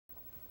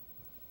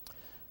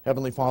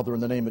Heavenly Father,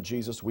 in the name of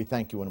Jesus, we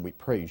thank you and we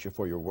praise you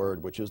for your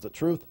word, which is the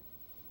truth.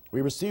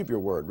 We receive your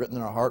word, written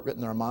in our heart,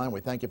 written in our mind.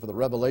 We thank you for the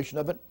revelation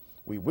of it.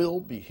 We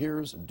will be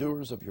hearers and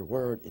doers of your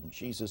word in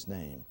Jesus'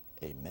 name.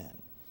 Amen.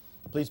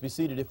 Please be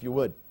seated if you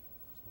would.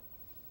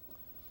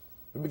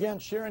 We began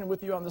sharing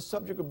with you on the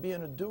subject of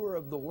being a doer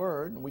of the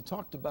word, and we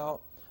talked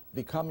about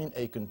becoming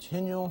a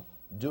continual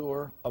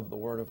doer of the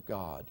word of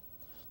God.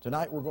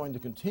 Tonight we're going to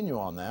continue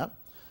on that,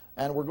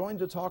 and we're going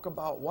to talk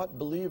about what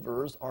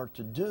believers are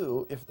to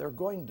do if they're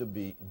going to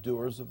be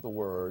doers of the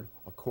word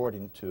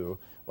according to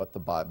what the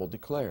Bible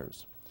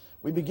declares.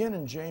 We begin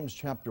in James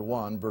chapter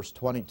 1, verse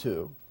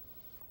 22,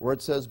 where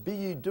it says, "Be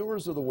ye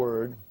doers of the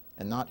word,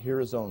 and not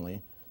hearers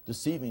only,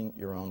 deceiving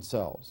your own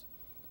selves."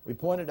 We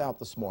pointed out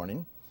this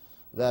morning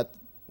that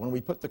when we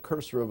put the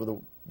cursor over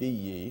the "be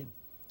ye,"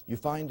 you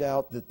find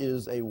out that it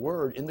is a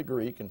word in the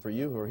Greek, and for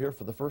you who are here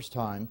for the first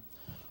time,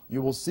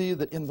 you will see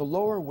that in the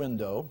lower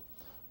window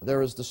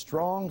there is the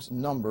Strong's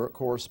number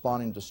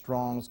corresponding to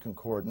Strong's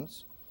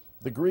concordance,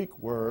 the Greek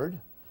word,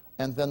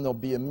 and then there'll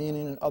be a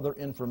meaning and other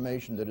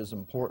information that is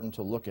important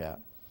to look at.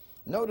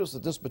 Notice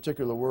that this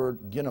particular word,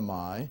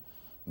 ginomai,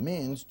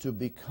 means to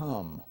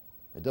become.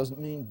 It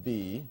doesn't mean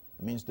be,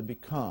 it means to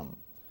become.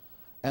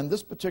 And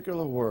this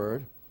particular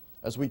word,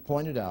 as we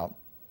pointed out,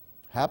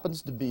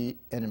 happens to be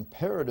an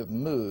imperative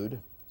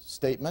mood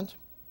statement.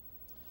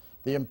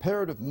 The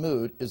imperative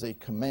mood is a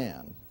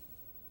command.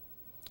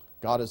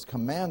 God has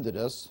commanded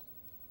us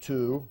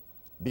to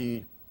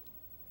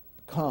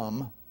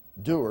become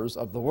doers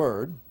of the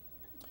word.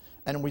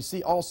 And we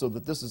see also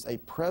that this is a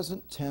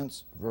present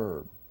tense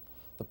verb.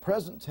 The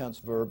present tense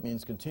verb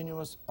means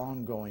continuous,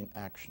 ongoing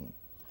action.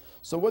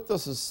 So what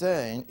this is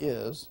saying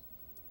is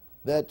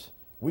that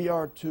we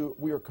are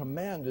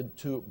commanded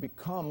to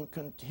become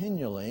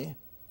continually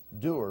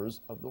doers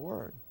of the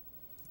word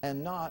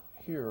and not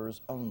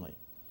hearers only.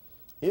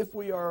 If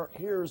we are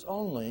hearers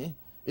only,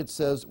 it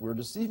says we're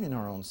deceiving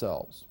our own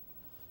selves.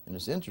 And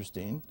it's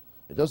interesting,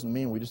 it doesn't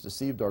mean we just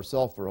deceived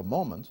ourselves for a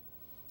moment.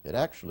 It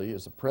actually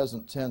is a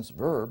present tense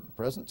verb.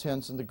 Present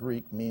tense in the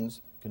Greek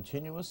means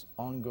continuous,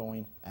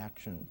 ongoing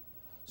action.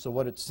 So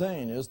what it's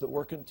saying is that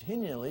we're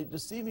continually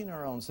deceiving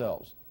our own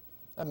selves.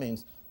 That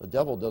means the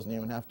devil doesn't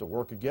even have to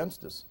work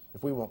against us.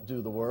 If we won't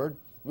do the word,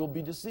 we'll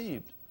be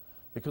deceived,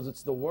 because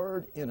it's the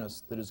word in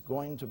us that is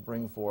going to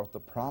bring forth the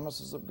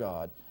promises of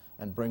God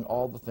and bring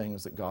all the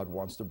things that God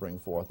wants to bring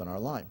forth in our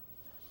life.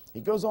 He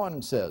goes on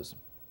and says,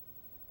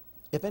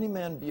 "If any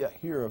man be a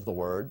hearer of the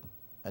word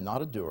and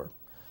not a doer,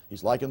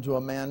 he's likened to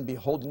a man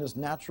beholding his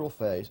natural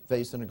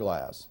face in a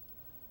glass."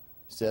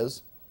 He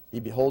says, he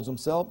beholds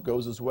himself,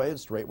 goes his way, and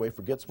straightway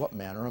forgets what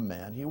manner of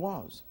man he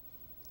was.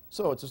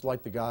 So it's just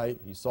like the guy,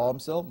 he saw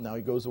himself, now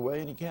he goes away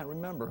and he can't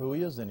remember who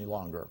he is any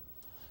longer.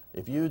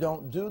 If you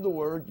don't do the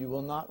word, you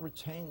will not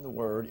retain the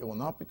word. It will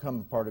not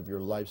become part of your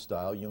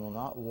lifestyle. You will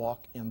not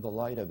walk in the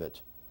light of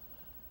it.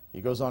 He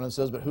goes on and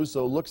says, "But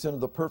whoso looks into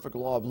the perfect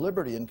law of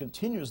liberty and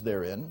continues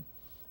therein,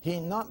 he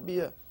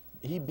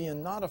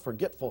being not a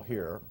forgetful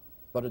hearer,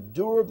 but a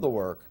doer of the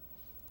work,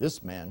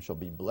 this man shall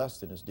be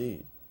blessed in his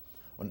deed."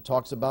 When it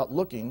talks about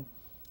looking,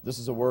 this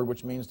is a word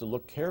which means to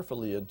look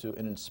carefully into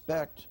and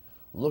inspect,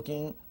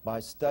 looking by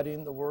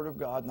studying the Word of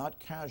God, not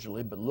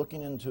casually, but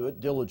looking into it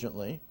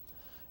diligently,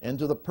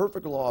 into the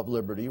perfect law of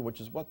liberty,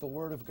 which is what the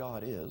Word of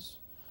God is,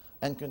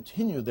 and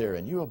continue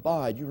therein. You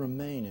abide, you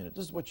remain in it.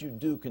 This is what you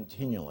do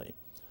continually.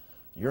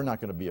 You're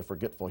not going to be a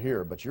forgetful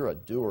hearer, but you're a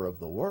doer of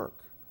the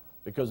work.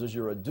 Because as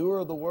you're a doer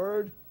of the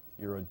word,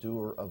 you're a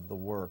doer of the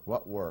work.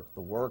 What work?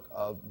 The work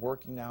of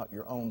working out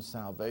your own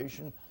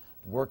salvation,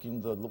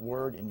 working the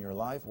word in your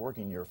life,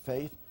 working your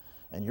faith,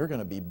 and you're going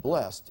to be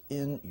blessed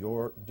in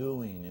your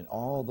doing, in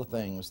all the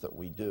things that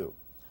we do.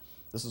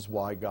 This is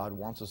why God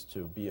wants us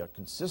to be a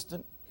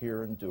consistent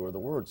hearer and doer of the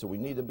word. So we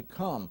need to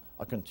become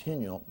a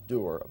continual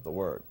doer of the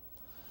word.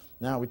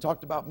 Now, we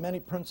talked about many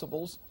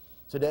principles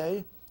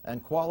today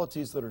and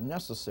qualities that are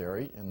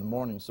necessary in the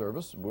morning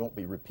service. We won't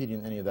be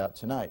repeating any of that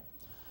tonight.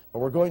 But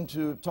we're going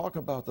to talk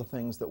about the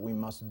things that we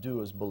must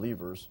do as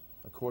believers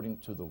according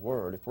to the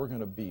Word if we're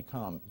going to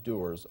become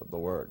doers of the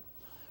Word.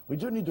 We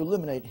do need to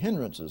eliminate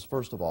hindrances,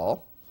 first of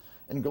all.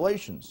 In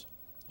Galatians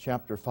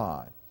chapter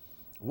 5,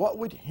 what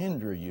would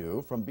hinder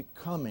you from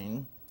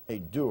becoming a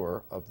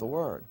doer of the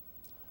Word?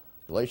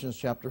 Galatians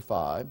chapter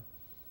 5,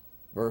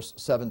 verse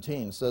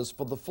 17 says,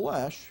 "For the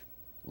flesh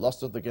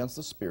lusteth against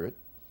the Spirit,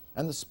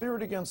 and the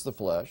Spirit against the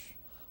flesh.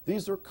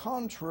 These are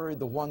contrary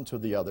the one to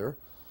the other,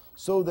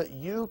 so that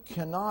you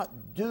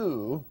cannot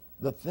do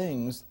the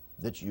things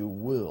that you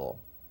will."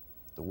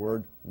 The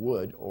word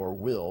would or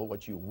will,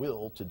 what you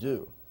will to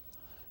do.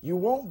 You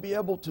won't be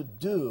able to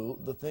do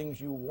the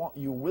things you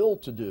will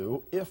to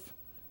do if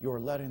you're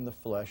letting the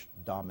flesh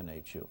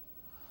dominate you.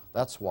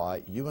 That's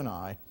why you and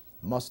I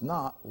must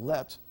not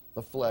let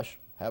the flesh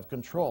have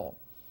control.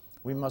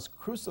 We must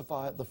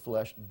crucify the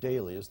flesh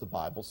daily, as the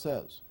Bible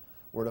says.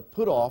 We're to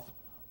put off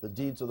the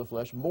deeds of the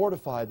flesh,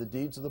 mortify the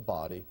deeds of the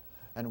body,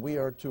 and we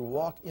are to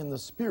walk in the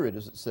Spirit,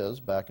 as it says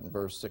back in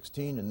verse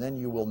 16, and then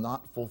you will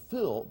not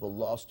fulfill the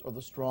lust or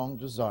the strong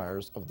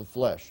desires of the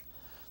flesh.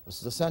 This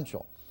is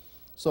essential.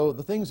 So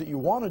the things that you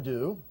want to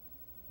do,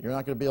 you're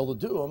not going to be able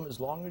to do them as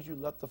long as you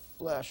let the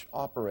flesh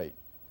operate.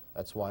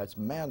 That's why it's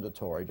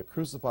mandatory to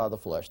crucify the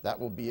flesh. That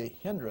will be a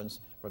hindrance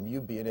from you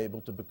being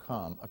able to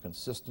become a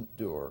consistent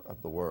doer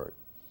of the Word.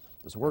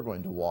 Because we're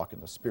going to walk in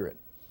the Spirit.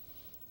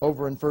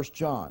 Over in 1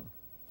 John,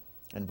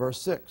 in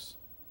verse 6,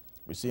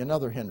 we see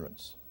another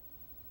hindrance.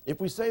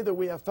 If we say that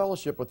we have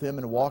fellowship with Him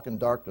and walk in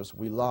darkness,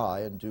 we lie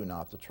and do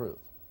not the truth.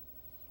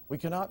 We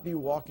cannot be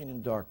walking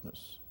in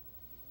darkness.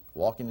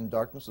 Walking in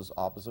darkness is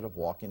opposite of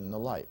walking in the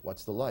light.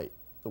 What's the light?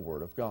 The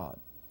Word of God.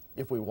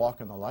 If we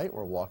walk in the light,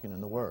 we're walking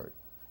in the Word.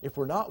 If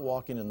we're not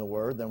walking in the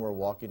Word, then we're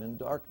walking in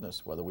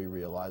darkness, whether we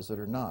realize it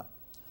or not.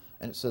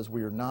 And it says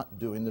we are not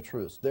doing the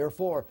truth.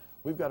 Therefore,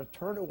 we've got to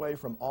turn away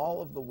from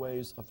all of the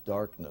ways of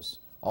darkness,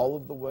 all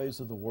of the ways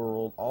of the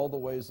world, all the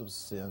ways of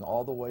sin,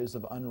 all the ways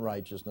of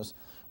unrighteousness.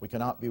 We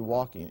cannot be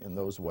walking in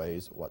those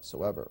ways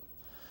whatsoever.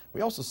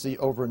 We also see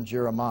over in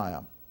Jeremiah,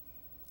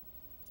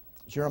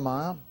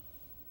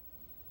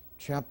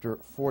 chapter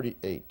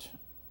 48.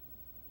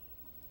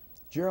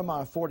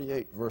 Jeremiah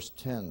 48, verse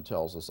 10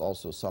 tells us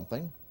also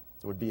something.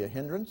 It would be a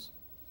hindrance.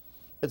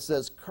 It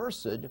says,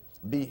 "Cursed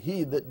be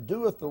he that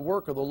doeth the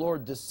work of the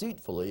Lord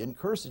deceitfully, and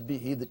cursed be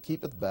he that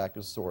keepeth back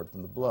his sword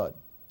from the blood."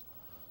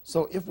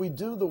 So if we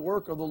do the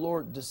work of the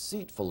Lord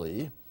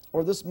deceitfully,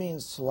 or this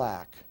means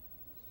slack,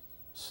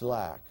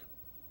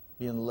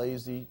 being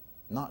lazy,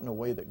 not in a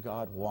way that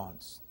God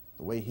wants,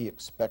 the way He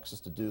expects us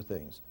to do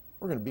things,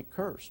 we're going to be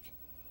cursed.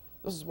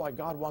 This is why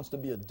God wants to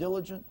be a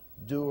diligent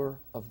doer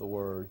of the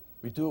Word.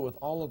 We do it with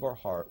all of our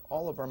heart,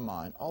 all of our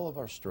mind, all of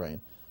our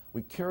strength.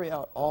 We carry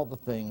out all the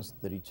things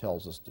that He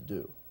tells us to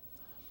do.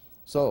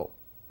 So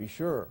be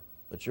sure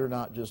that you're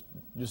not just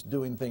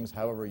doing things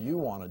however you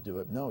want to do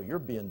it. No, you're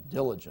being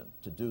diligent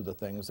to do the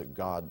things that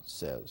God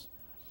says.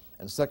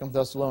 In 2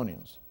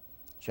 Thessalonians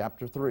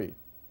chapter 3,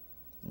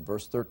 in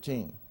verse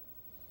 13,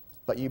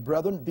 "But ye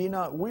brethren, be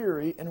not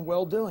weary in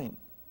well-doing."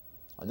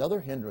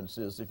 Another hindrance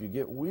is if you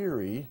get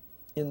weary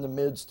in the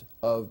midst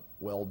of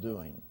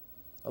well-doing.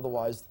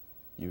 Otherwise,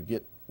 you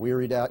get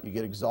wearied out, you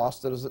get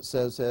exhausted, as it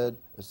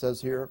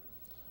says here.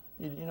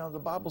 You know, the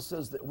Bible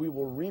says that we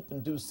will reap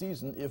in due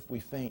season if we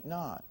faint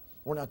not.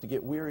 We're not to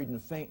get wearied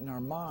and faint in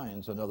our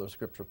minds, another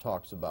scripture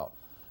talks about.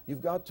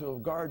 You've got to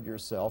guard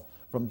yourself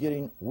from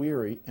getting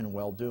weary in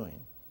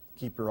well-doing.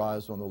 Keep your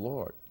eyes on the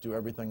Lord. Do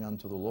everything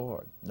unto the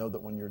Lord. Know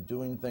that when you're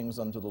doing things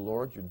unto the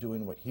Lord, you're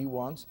doing what He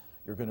wants.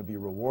 You're going to be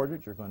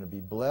rewarded. You're going to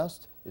be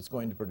blessed. It's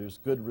going to produce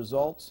good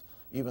results.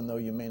 Even though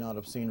you may not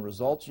have seen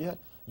results yet,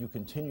 you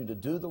continue to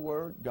do the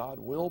Word, God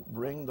will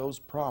bring those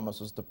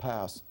promises to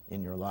pass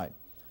in your life.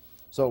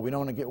 So we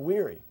don't want to get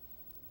weary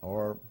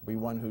or be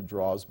one who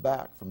draws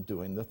back from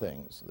doing the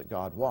things that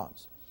God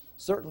wants.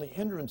 Certainly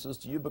hindrances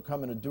to you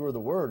becoming a doer of the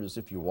Word is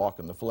if you walk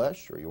in the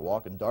flesh, or you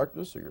walk in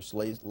darkness, or you're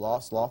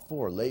slothful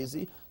or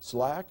lazy,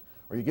 slack,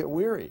 or you get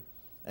weary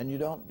and you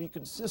don't be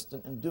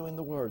consistent in doing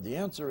the Word. The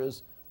answer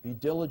is be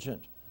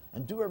diligent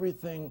and do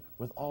everything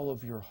with all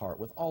of your heart,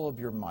 with all of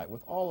your might,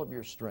 with all of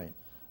your strength.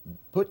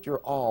 Put your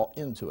all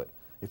into it.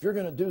 If you're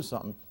going to do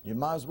something, you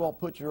might as well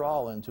put your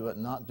all into it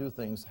and not do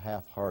things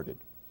half-hearted.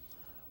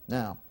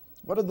 Now,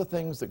 what are the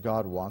things that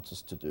God wants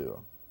us to do?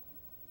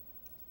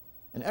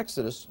 In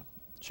Exodus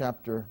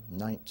chapter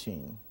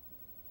 19,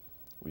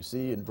 we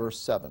see in verse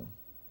 7,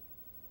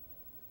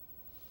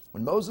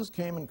 "When Moses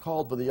came and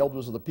called for the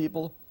elders of the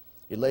people,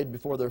 he laid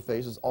before their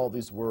faces all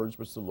these words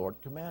which the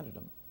Lord commanded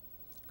him."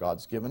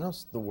 God's given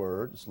us the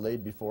Word. It's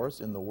laid before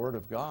us in the Word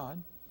of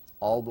God.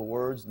 All the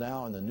words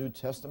now in the New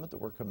Testament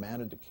that we're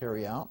commanded to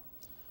carry out.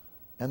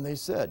 And they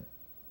said,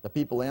 the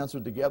people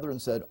answered together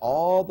and said,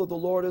 "All that the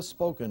Lord has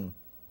spoken,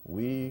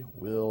 we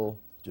will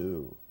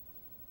do."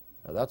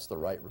 Now that's the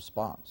right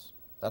response.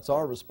 That's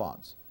our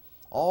response.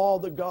 All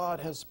that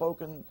God has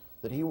spoken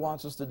that He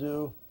wants us to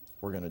do,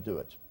 we're going to do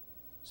it.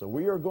 So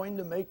we are going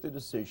to make the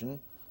decision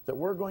that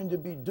we're going to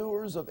be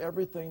doers of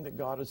everything that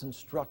God is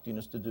instructing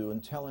us to do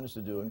and telling us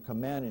to do and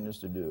commanding us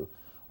to do.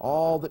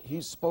 All that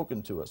He's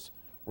spoken to us,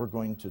 we're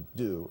going to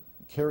do,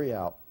 carry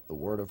out the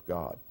Word of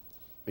God.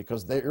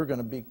 Because you're going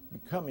to be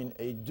becoming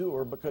a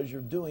doer because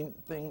you're doing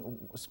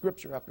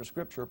scripture after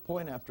scripture,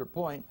 point after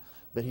point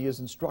that He is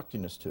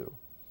instructing us to.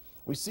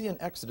 We see in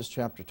Exodus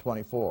chapter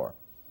 24,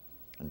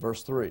 in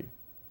verse 3,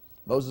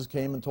 "Moses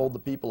came and told the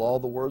people all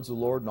the words of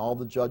the Lord and all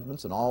the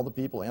judgments, and all the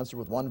people answered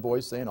with one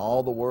voice, saying,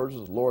 All the words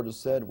the Lord has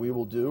said, we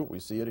will do." We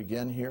see it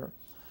again here.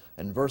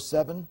 In verse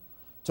 7,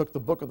 "Took the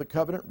book of the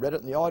covenant, read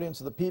it in the audience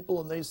of the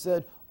people, and they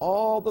said,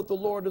 All that the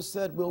Lord has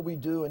said will we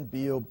do, and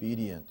be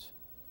obedient."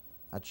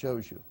 That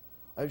shows you.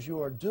 As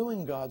you are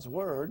doing God's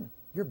Word,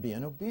 you're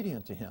being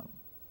obedient to Him.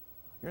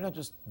 You're not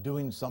just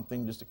doing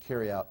something just to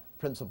carry out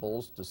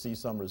principles to see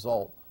some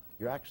result.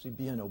 You're actually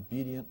being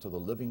obedient to the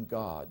living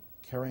God,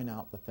 carrying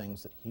out the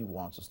things that He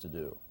wants us to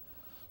do.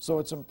 So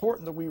it's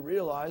important that we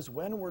realize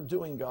when we're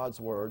doing God's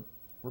Word,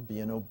 we're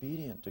being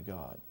obedient to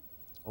God.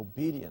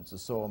 Obedience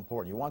is so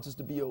important. He wants us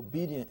to be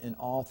obedient in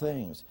all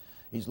things.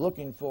 He's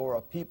looking for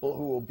a people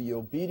who will be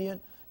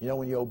obedient. You know,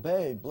 when you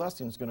obey,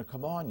 blessing is going to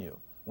come on you.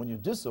 When you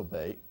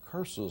disobey,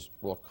 curses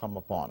will come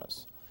upon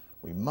us.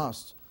 We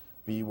must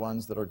be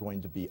ones that are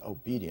going to be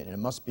obedient. And it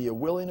must be a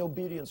willing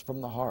obedience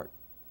from the heart.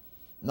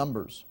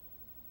 Numbers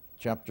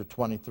chapter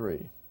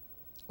 23,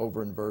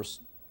 over in verse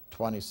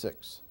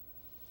 26.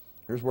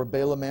 Here's where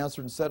Balaam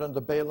answered and said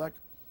unto Balak,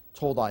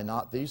 Told I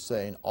not thee,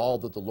 saying, All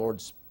that the Lord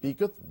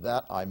speaketh,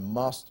 that I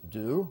must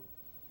do?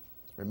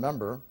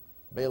 Remember,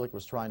 Balak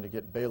was trying to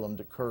get Balaam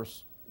to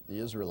curse the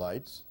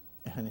Israelites,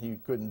 and he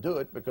couldn't do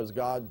it because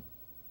God,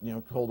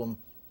 told him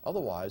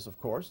otherwise, of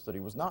course, that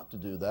he was not to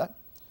do that.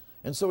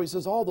 And so he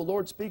says, all the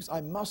Lord speaks,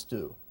 I must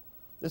do.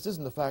 This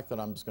isn't the fact that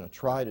I'm just going to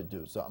try to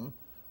do something.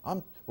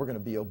 We're going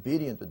to be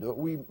obedient to do it.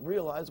 We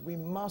realize we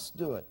must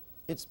do it.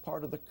 It's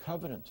part of the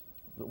covenant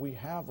that we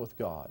have with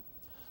God.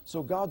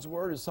 So God's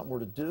word is something we're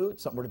to do.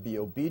 It's something we're to be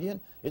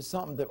obedient. It's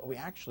something that we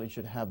actually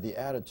should have the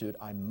attitude,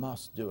 I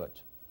must do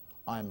it.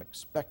 I'm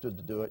expected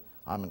to do it.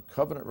 I'm in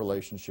covenant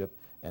relationship,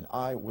 and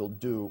I will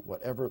do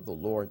whatever the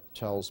Lord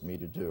tells me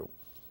to do.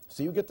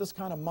 So you get this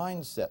kind of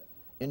mindset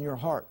in your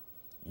heart,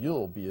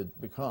 you'll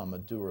become a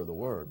doer of the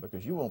word,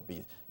 because you won't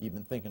be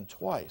even thinking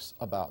twice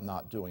about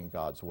not doing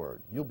God's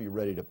word. You'll be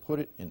ready to put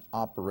it in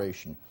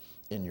operation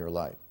in your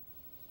life.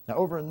 Now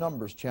over in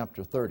Numbers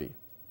chapter 30,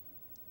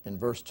 in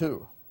verse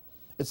 2,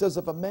 it says,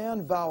 If a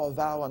man vow a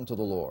vow unto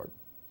the Lord,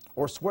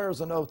 or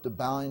swears an oath to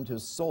bind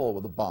his soul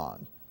with a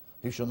bond,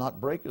 he shall not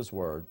break his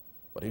word,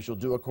 but he shall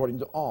do according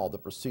to all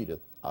that proceedeth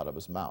out of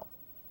his mouth.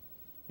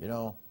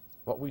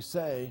 What we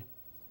say,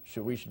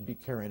 we should be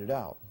carrying it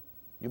out.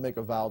 You make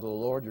a vow to the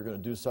Lord, you're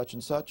going to do such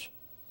and such,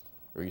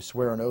 or you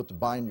swear an oath to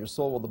bind your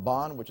soul with a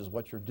bond, which is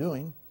what you're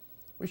doing.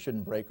 We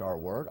shouldn't break our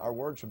word. Our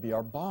word should be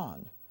our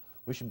bond.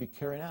 We should be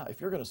carrying out. If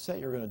you're going to say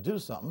you're going to do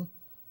something,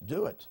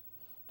 do it.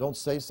 Don't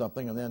say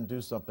something and then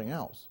do something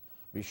else.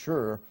 Be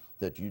sure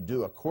that you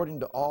do according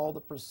to all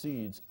that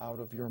proceeds out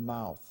of your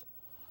mouth.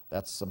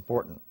 That's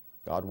important.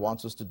 God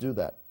wants us to do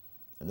that.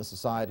 In this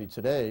society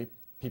today,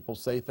 people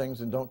say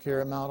things and don't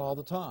carry them out all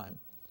the time.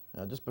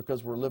 Just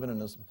because we're living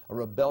in a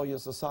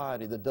rebellious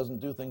society that doesn't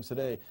do things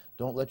today,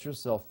 don't let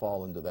yourself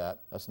fall into that.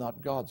 That's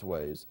not God's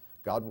ways.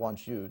 God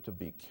wants you to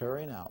be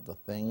carrying out the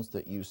things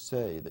that you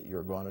say that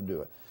you're going to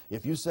do it.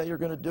 If you say you're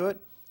going to do it,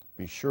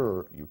 be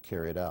sure you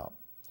carry it out.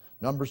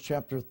 Numbers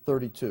chapter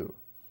 32,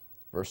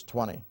 verse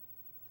 20.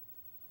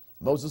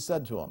 Moses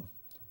said to him,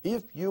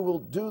 If you will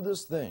do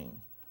this thing,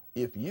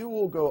 if you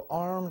will go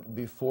armed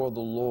before the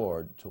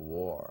Lord to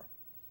war.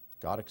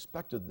 God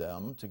expected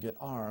them to get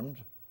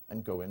armed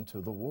and go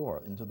into the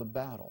war, into the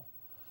battle.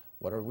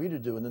 What are we to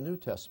do in the New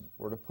Testament?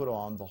 We're to put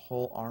on the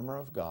whole armor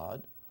of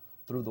God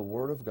through the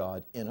Word of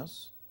God in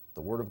us,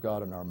 the Word of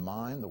God in our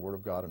mind, the Word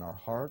of God in our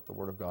heart, the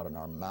Word of God in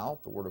our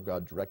mouth, the Word of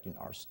God directing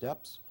our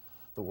steps,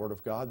 the Word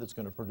of God that's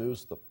going to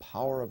produce the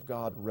power of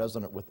God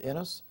resonant within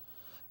us.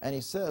 And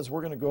he says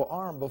we're going to go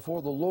armed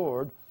before the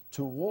Lord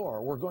to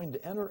war. We're going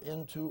to enter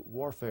into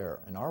warfare.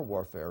 And our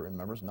warfare,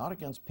 remember, is not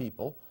against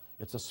people.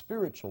 It's a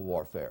spiritual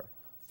warfare,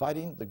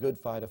 fighting the good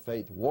fight of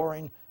faith,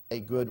 warring a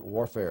good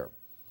warfare.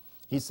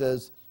 He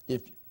says,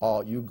 if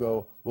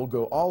we'll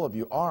go all of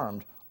you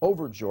armed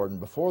over Jordan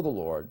before the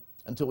Lord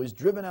until he's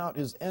driven out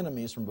his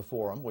enemies from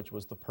before him, which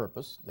was the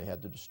purpose. They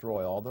had to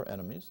destroy all their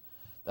enemies.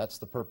 That's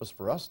the purpose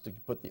for us, to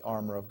put the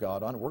armor of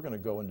God on. We're going to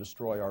go and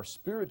destroy our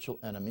spiritual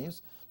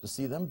enemies, to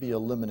see them be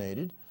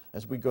eliminated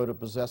as we go to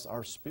possess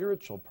our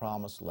spiritual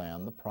promised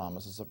land, the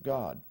promises of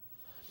God.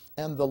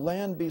 And the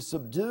land be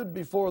subdued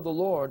before the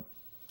Lord,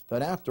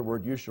 that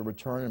afterward you shall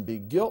return and be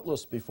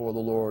guiltless before the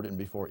Lord and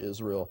before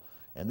Israel,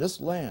 and this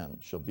land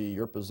shall be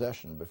your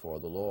possession before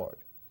the Lord.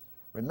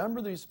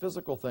 Remember, these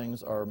physical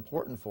things are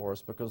important for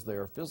us because they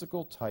are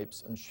physical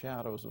types and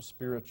shadows of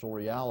spiritual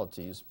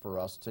realities for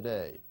us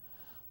today.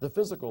 The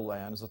physical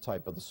land is a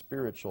type of the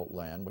spiritual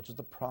land, which is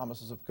the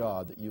promises of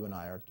God that you and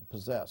I are to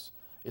possess.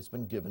 It's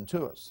been given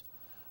to us.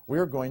 We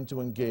are going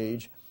to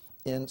engage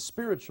in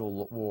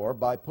spiritual war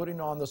by putting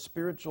on the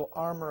spiritual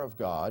armor of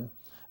God,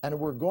 and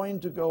we're going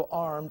to go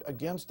armed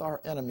against our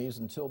enemies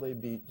until they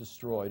be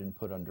destroyed and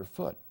put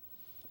underfoot.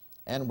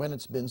 And when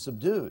it's been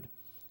subdued,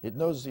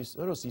 notice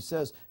he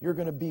says, you're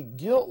going to be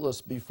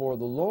guiltless before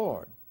the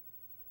Lord.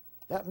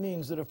 That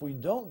means that if we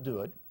don't do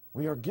it,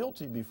 we are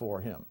guilty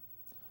before him.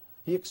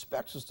 He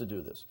expects us to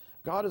do this.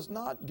 God has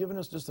not given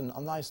us just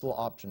a nice little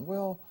option.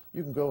 Well,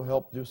 you can go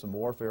help do some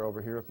warfare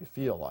over here if you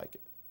feel like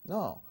it.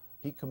 No,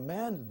 he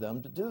commanded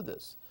them to do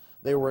this.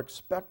 They were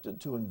expected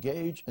to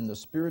engage in the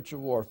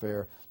spiritual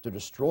warfare to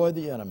destroy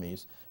the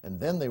enemies, and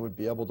then they would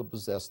be able to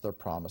possess their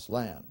promised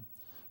land.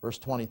 Verse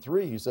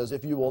 23, he says,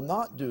 if you will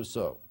not do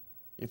so,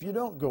 if you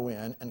don't go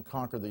in and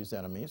conquer these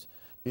enemies,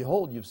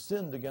 behold, you've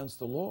sinned against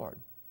the Lord.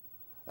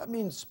 That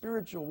means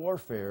spiritual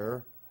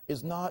warfare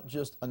is not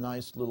just a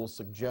nice little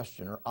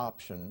suggestion or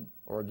option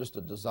or just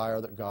a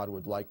desire that God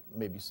would like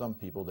maybe some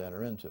people to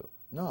enter into.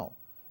 No,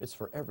 it's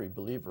for every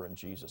believer in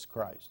Jesus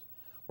Christ.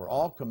 We're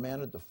all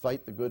commanded to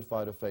fight the good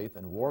fight of faith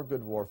and war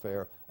good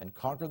warfare and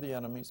conquer the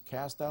enemies,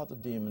 cast out the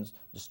demons,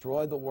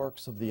 destroy the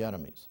works of the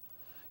enemies.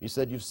 He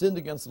said, you've sinned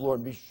against the Lord,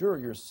 and be sure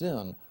your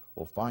sin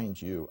will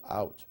find you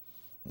out.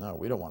 No,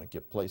 we don't want to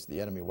give place to the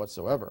enemy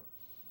whatsoever.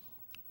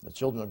 The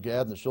children of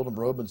Gad and the children of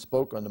Reuben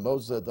spoke unto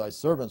Moses, that thy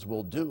servants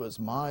will do as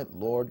my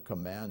Lord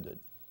commanded.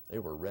 They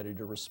were ready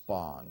to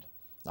respond.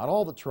 Not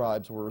all the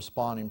tribes were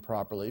responding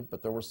properly,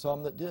 but there were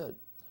some that did.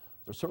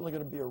 There's certainly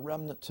going to be a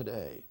remnant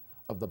today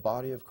of the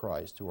body of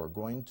Christ who are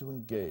going to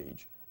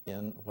engage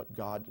in what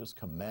God has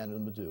commanded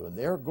them to do. And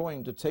they're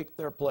going to take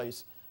their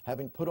place,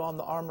 having put on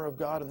the armor of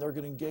God, and they're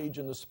going to engage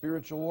in the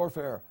spiritual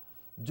warfare,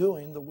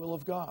 doing the will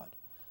of God.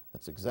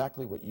 That's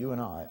exactly what you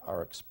and I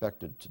are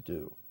expected to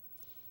do.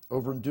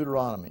 Over in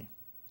Deuteronomy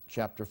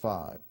chapter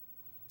 5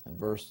 and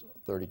verse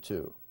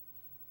 32.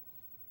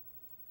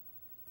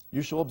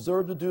 You shall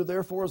observe to do,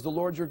 therefore, as the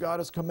Lord your God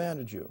has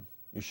commanded you.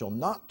 You shall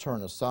not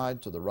turn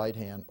aside to the right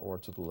hand or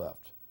to the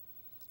left.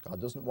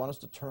 God doesn't want us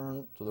to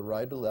turn to the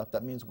right or the left.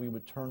 That means we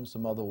would turn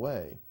some other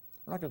way.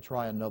 We're not going to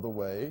try another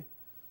way.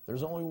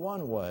 There's only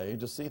one way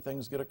to see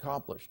things get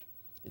accomplished.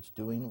 It's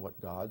doing what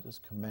God has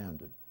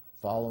commanded,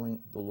 following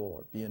the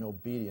Lord, being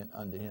obedient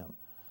unto Him.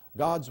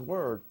 God's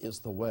Word is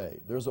the way.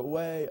 There's a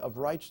way of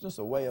righteousness,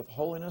 a way of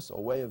holiness, a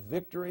way of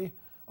victory,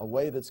 a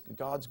way that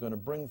God's going to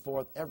bring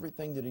forth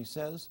everything that He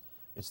says.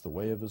 It's the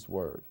way of His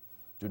Word.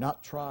 Do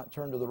not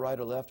turn to the right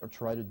or left or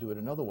try to do it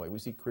another way. We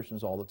see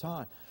Christians all the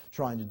time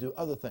trying to do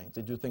other things.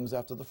 They do things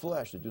after the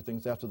flesh. They do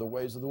things after the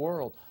ways of the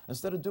world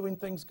instead of doing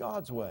things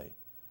God's way.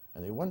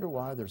 And they wonder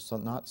why they're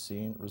not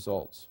seeing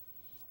results.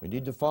 We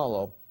need to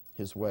follow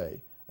His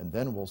way, and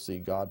then we'll see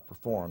God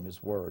perform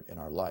His Word in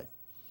our life.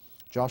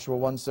 Joshua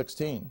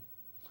 1:16,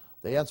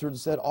 they answered and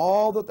said,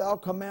 all that thou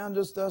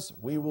commandest us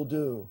we will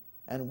do,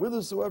 and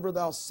whithersoever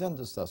thou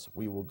sendest us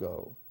we will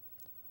go.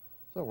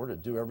 So we're to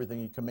do everything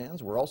He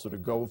commands. We're also to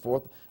go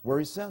forth where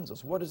He sends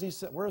us. Where has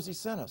He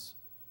sent us?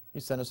 He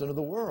sent us into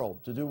the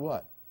world to do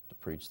what? To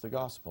preach the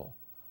gospel.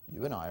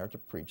 You and I are to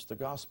preach the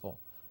gospel.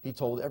 He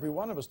told every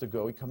one of us to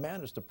go. He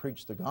commanded us to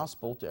preach the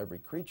gospel to every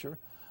creature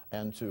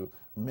and to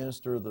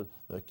minister the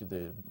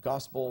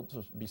gospel,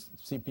 to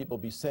see people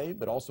be saved,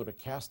 but also to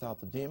cast out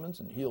the demons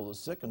and heal the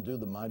sick and do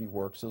the mighty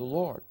works of the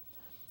Lord.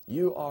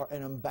 You are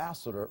an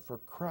ambassador for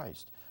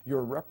Christ. You're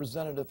a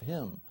representative of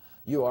Him.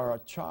 You are a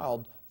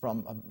child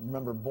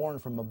remember, born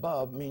from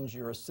above means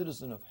you're a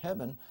citizen of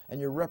heaven and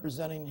you're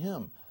representing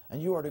Him.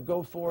 And you are to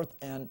go forth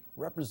and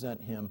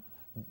represent Him,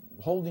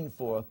 holding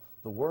forth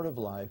the word of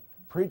life,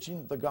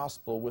 preaching the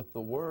gospel with the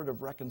word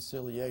of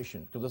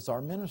reconciliation, because it's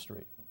our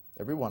ministry.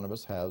 Every one of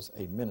us has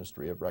a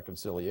ministry of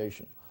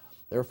reconciliation.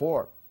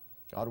 Therefore,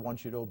 God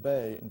wants you to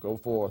obey and go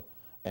forth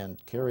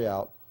and carry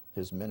out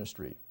His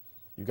ministry.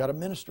 You've got a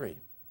ministry.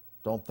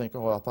 Don't think,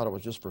 oh, I thought it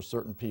was just for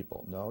certain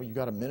people. No, you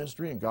got a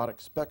ministry, and God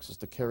expects us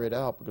to carry it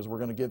out because we're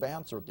going to give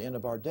answer at the end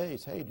of our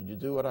days. Hey, did you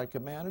do what I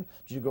commanded?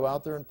 Did you go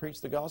out there and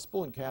preach the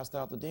gospel and cast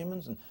out the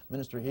demons and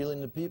minister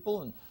healing to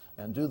people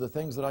and do the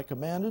things that I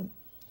commanded?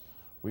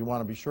 We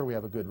want to be sure we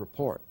have a good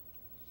report.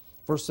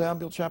 1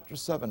 Samuel chapter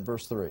 7,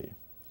 verse 3.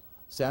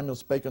 Samuel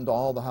spake unto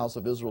all the house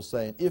of Israel,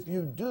 saying, if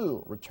you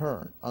do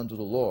return unto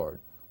the Lord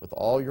with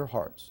all your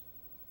hearts,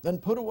 then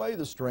put away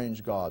the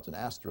strange gods and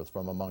Ashtoreth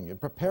from among you.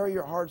 Prepare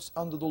your hearts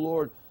unto the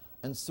Lord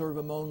and serve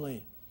Him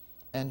only,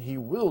 and He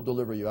will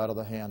deliver you out of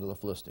the hand of the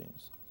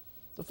Philistines.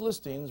 The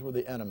Philistines were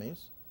the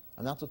enemies,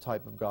 and that's a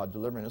type of God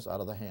delivering us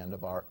out of the hand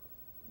of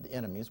the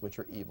enemies, which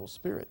are evil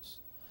spirits.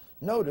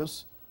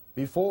 Notice,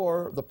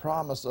 before the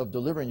promise of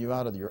delivering you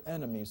out of your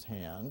enemy's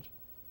hand,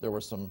 there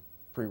were some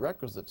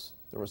prerequisites.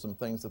 There were some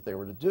things that they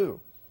were to do.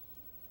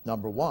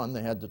 Number one,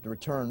 they had to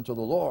return to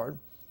the Lord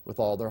with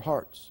all their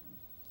hearts.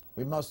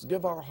 We must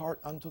give our heart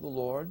unto the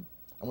Lord,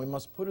 and we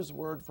must put His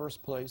word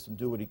first place and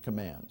do what He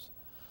commands.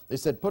 They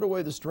said, put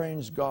away the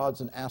strange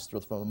gods and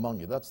Ashtoreth from among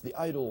you. That's the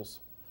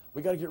idols.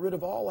 We've got to get rid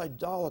of all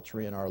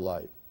idolatry in our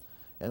life.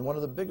 And one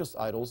of the biggest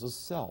idols is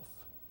self,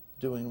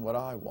 doing what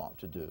I want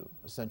to do,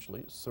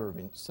 essentially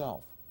serving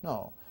self.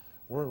 No,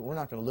 we're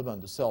not going to live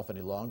unto self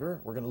any longer.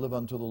 We're going to live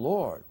unto the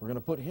Lord. We're going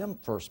to put Him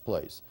first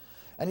place.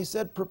 And He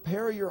said,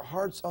 prepare your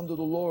hearts unto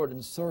the Lord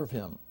and serve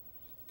Him.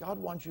 God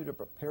wants you to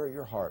prepare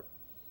your heart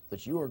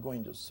that you are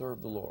going to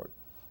serve the Lord.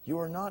 You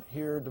are not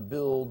here to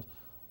build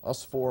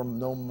us for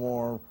no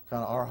more,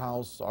 kind of our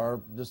house,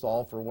 just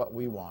all for what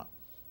we want.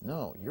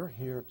 No, you're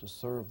here to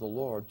serve the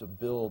Lord, to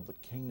build the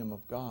kingdom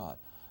of God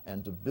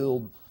and to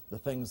build the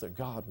things that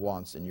God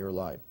wants in your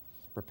life.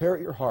 Prepare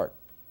your heart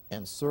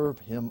and serve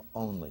Him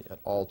only at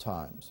all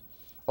times.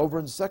 Over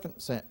in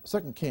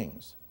 2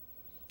 Kings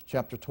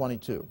chapter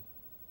 22.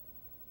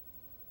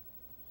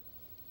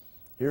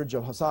 Here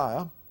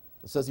Josiah,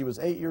 it says he was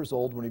 8 years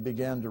old when he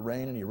began to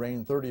reign, and he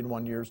reigned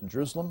 31 years in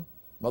Jerusalem.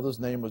 Mother's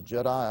name was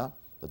Jediah,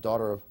 the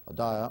daughter of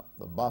Adiah,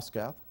 the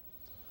Boskath.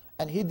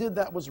 And he did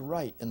that was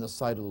right in the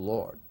sight of the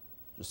Lord.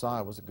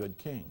 Josiah was a good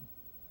king.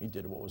 He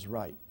did what was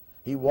right.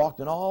 He walked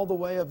in all the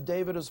way of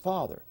David his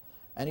father,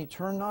 and he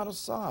turned not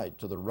aside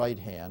to the right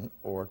hand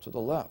or to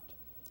the left.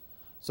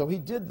 So he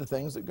did the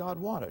things that God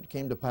wanted. It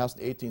came to pass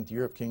in the 18th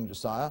year of King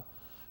Josiah.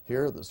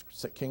 Here the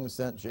king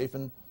sent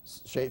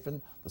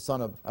Shaphan, the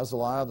son of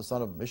Azaliah, the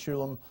son of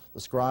Meshullam,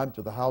 the scribe,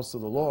 to the house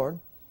of the Lord.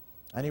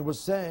 And he was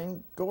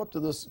saying, go up to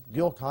this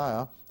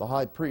Gilkiah, the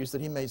high priest,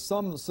 that he may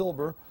sum the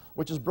silver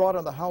which is brought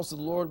in the house of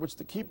the Lord, which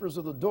the keepers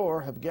of the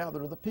door have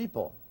gathered of the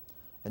people.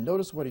 And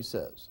notice what he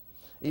says.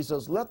 He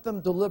says, let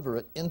them deliver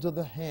it into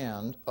the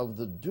hand of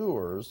the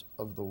doers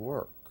of the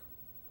work,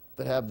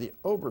 that have the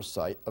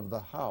oversight of the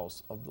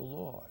house of the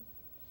Lord.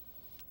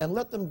 And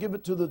let them give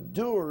it to the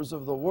doers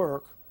of the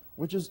work,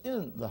 which is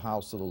in the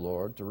house of the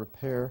Lord, to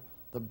repair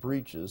the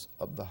breaches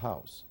of the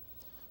house.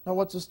 Now,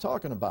 what's this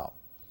talking about?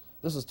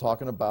 This is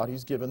talking about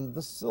he's given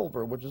the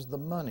silver, which is the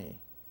money.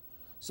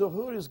 So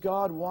who does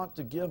God want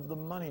to give the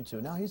money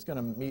to? Now, he's going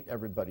to meet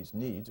everybody's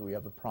needs. We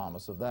have the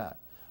promise of that.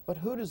 But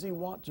who does he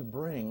want to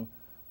bring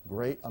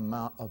great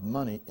amount of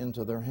money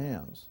into their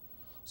hands?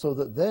 So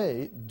that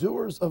they,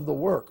 doers of the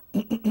work,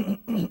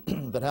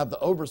 that have the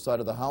oversight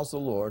of the house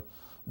of the Lord,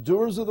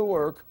 doers of the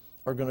work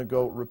are going to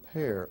go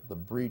repair the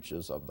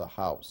breaches of the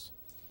house.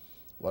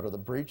 What are the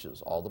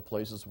breaches? All the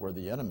places where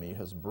the enemy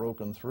has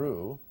broken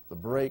through, the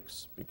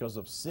breaks because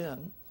of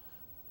sin,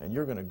 and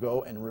you're going to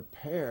go and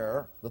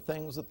repair the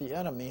things that the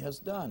enemy has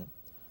done.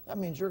 That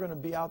means you're going to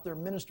be out there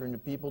ministering to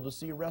people to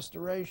see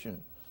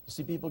restoration, to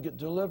see people get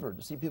delivered,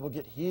 to see people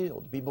get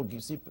healed,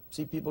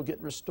 see people get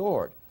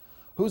restored.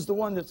 Who's the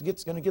one that's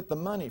going to get the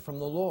money from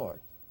the Lord?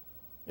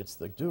 It's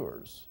the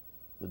doers,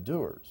 the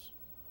doers.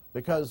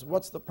 Because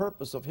what's the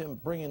purpose of him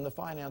bringing the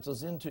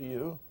finances into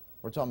you?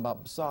 We're talking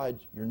about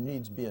besides your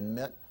needs being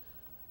met,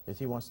 is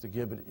he wants to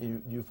give it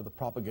you for the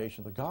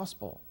propagation of the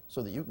gospel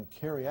so that you can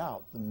carry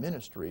out the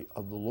ministry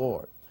of the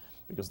Lord.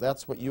 Because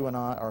that's what you and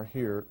I are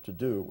here to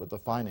do with the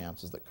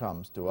finances that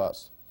comes to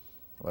us.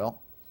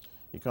 Well,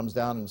 he comes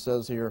down and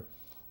says here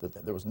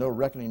that there was no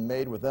reckoning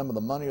made with them of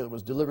the money that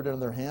was delivered into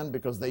their hand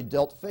because they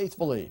dealt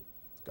faithfully.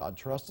 God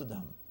trusted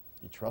them.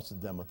 He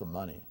trusted them with the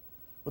money.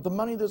 With the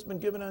money that's been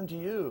given unto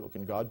you,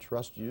 can God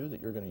trust you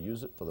that you're going to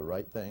use it for the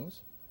right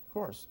things? Of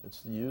course,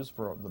 it's used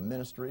for the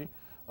ministry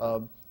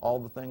of all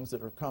the things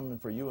that are coming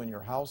for you in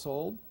your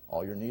household,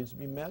 all your needs to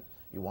be met.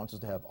 He wants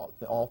us to have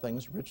all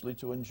things richly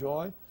to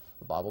enjoy.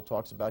 The Bible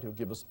talks about he'll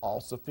give us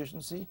all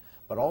sufficiency,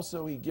 but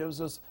also he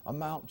gives us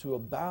amount to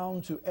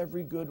abound to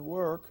every good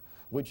work,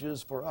 which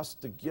is for us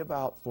to give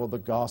out for the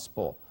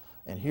gospel.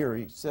 And here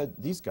he said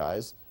these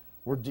guys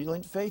were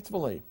dealing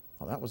faithfully.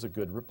 Well, that was a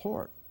good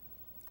report.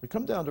 We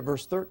come down to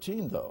verse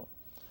 13, though.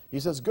 He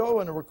says,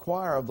 go and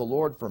require of the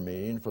Lord for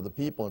me and for the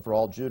people and for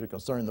all Judah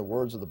concerning the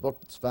words of the book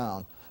that's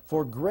found.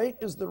 For great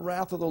is the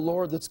wrath of the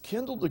Lord that's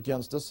kindled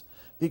against us,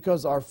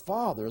 because our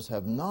fathers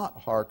have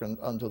not hearkened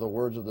unto the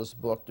words of this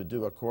book to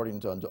do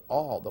according to unto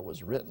all that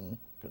was written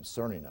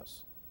concerning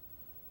us.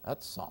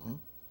 That's something.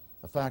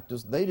 The fact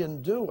is they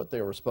didn't do what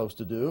they were supposed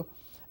to do,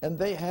 and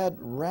they had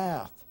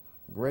wrath,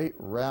 great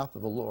wrath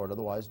of the Lord.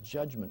 Otherwise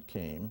judgment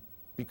came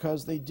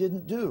because they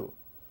didn't do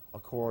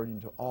according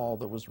to all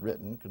that was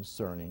written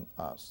concerning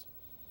us.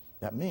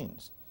 That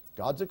means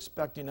God's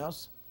expecting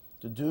us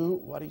to do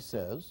what he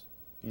says.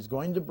 He's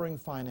going to bring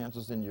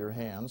finances into your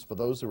hands for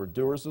those who are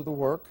doers of the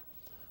work,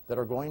 that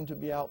are going to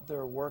be out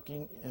there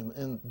working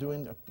and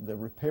doing the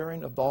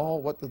repairing of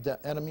all what the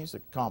enemy's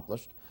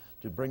accomplished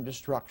to bring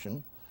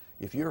destruction.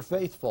 If you're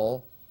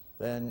faithful,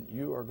 then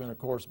you are going to, of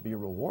course, be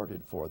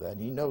rewarded for that.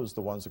 And he knows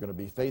the ones that are going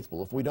to be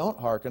faithful. If we don't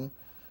hearken,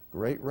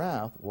 great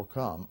wrath will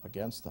come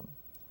against them.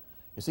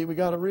 You see, we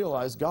got to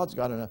realize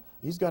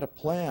he's got a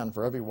plan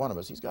for every one of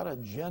us. He's got an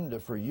agenda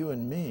for you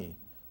and me.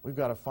 We've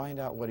got to find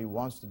out what he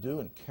wants to do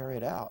and carry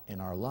it out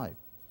in our life.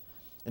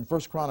 In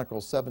 1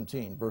 Chronicles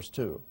 17, verse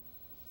 2,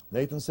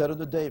 Nathan said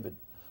unto David,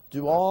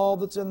 do all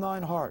that's in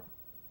thine heart,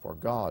 for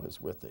God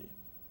is with thee.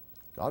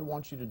 God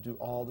wants you to do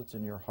all that's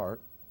in your heart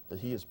that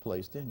he has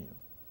placed in you.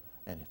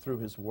 And through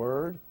his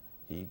word,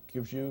 he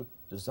gives you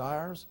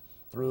desires.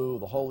 Through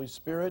the Holy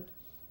Spirit,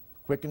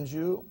 quickens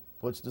you,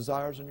 puts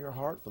desires in your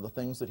heart for the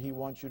things that he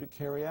wants you to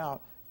carry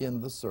out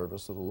in the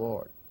service of the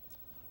Lord.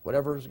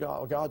 Whatever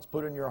God's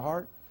put in your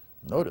heart,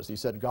 notice he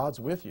said God's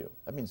with you.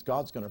 That means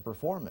God's going to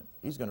perform it.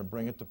 He's going to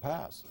bring it to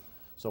pass.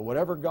 So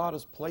whatever God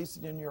has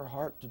placed in your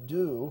heart to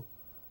do,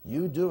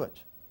 you do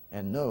it.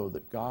 And know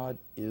that God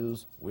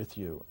is with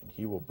you, and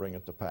he will bring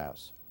it to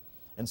pass.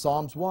 In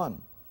Psalms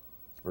 1,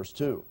 verse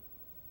 2,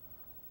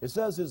 it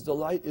says his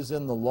delight is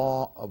in the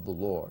law of the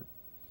Lord.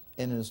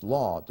 In his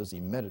law does he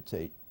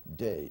meditate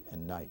day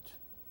and night.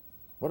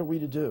 What are we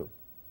to do?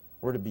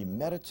 We're to be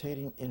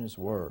meditating in his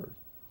word.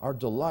 Our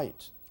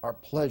delight, our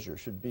pleasure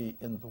should be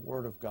in the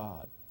word of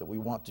God, that we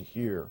want to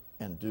hear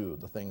and do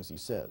the things he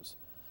says.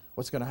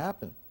 What's going to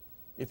happen?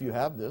 If you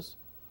have this,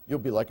 you'll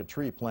be like a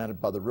tree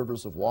planted by the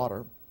rivers of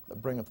water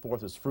that bringeth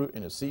forth his fruit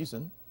in his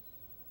season.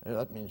 And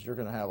that means you're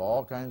going to have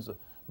all kinds of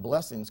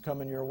blessings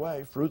coming your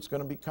way. Fruit's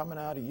going to be coming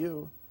out of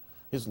you.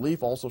 His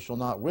leaf also shall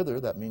not wither.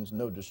 That means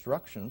no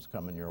destructions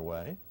coming your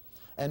way.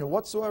 And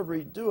whatsoever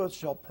he doeth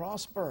shall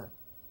prosper.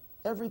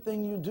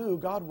 Everything you do,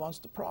 God wants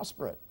to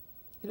prosper it.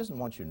 He doesn't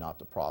want you not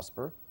to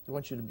prosper. He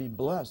wants you to be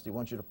blessed. He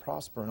wants you to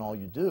prosper in all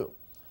you do.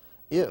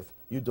 If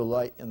you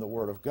delight in the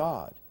word of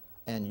God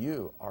and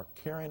you are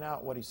carrying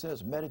out what he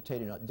says,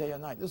 meditating on it day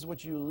and night, this is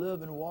what you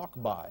live and walk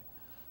by,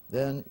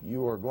 then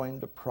you are going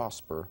to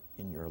prosper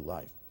in your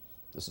life.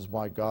 This is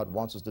why God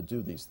wants us to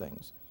do these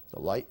things.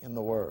 Delight in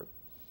the word.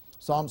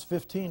 Psalms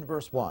 15,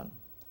 verse 1.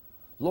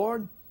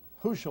 Lord,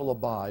 who shall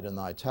abide in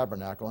thy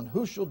tabernacle, and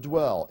who shall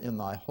dwell in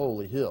thy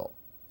holy hill?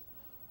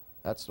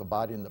 That's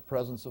abiding in the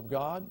presence of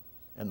God.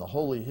 And the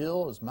holy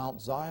hill is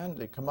Mount Zion.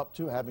 They come up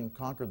to, having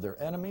conquered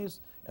their enemies,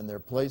 and their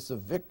place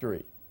of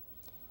victory.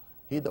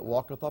 He that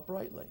walketh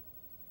uprightly,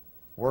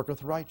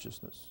 worketh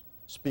righteousness,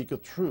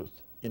 speaketh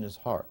truth in his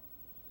heart.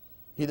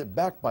 He that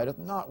backbiteth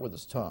not with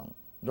his tongue,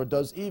 nor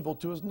does evil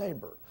to his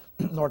neighbor,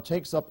 nor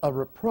takes up a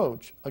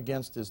reproach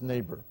against his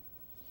neighbor.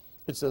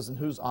 It says, in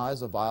whose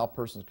eyes a vile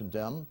person is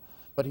condemned,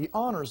 but he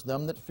honors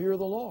them that fear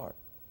the Lord.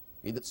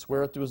 He that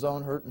sweareth to his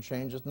own hurt and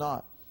changeth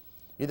not.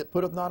 He that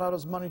putteth not out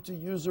his money to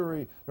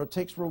usury, nor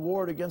takes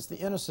reward against the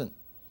innocent.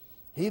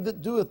 He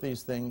that doeth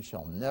these things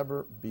shall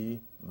never be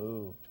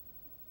moved.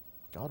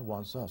 God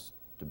wants us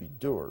to be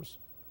doers,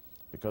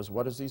 because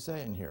what is he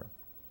saying here?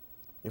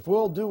 If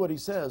we'll do what he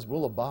says,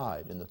 we'll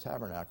abide in the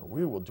tabernacle.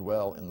 We will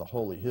dwell in the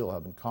holy hill,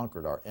 having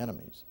conquered our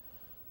enemies.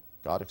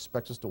 God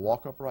expects us to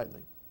walk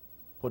uprightly,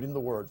 putting the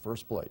word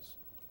first place.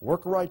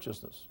 Work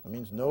righteousness. That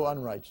means no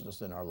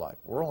unrighteousness in our life.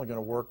 We're only going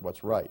to work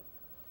what's right.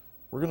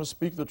 We're going to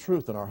speak the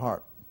truth in our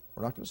heart.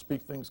 We're not going to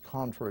speak things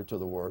contrary to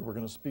the word. We're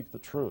going to speak the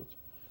truth.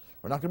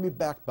 We're not going to be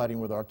backbiting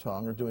with our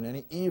tongue or doing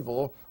any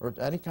evil or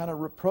any kind of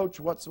reproach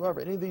whatsoever.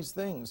 Any of these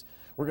things,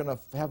 we're going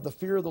to have the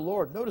fear of the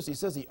Lord. Notice he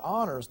says he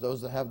honors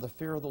those that have the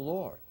fear of the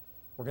Lord.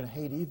 We're going to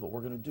hate evil.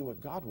 We're going to do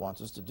what God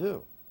wants us to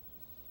do.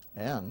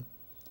 And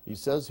he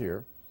says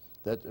here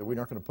that we're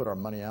not going to put our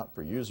money out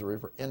for usury,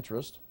 for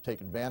interest, take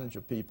advantage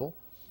of people,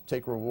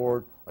 take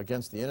reward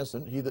against the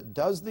innocent. He that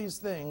does these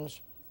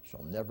things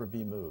shall never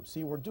be moved.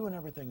 See, we're doing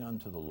everything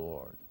unto the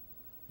Lord.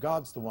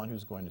 God's the one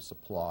who's going to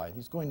supply.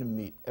 He's going to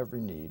meet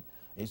every need.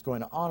 He's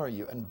going to honor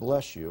you and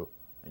bless you,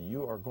 and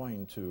you are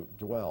going to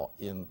dwell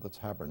in the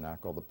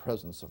tabernacle, the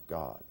presence of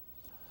God.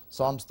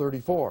 Psalms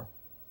 34,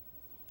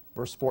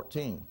 verse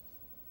 14.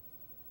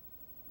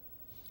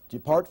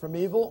 Depart from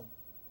evil,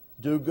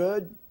 do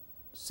good,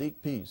 seek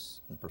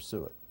peace, and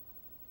pursue it.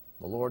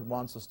 The Lord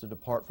wants us to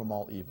depart from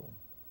all evil.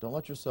 Don't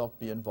let yourself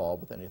be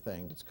involved with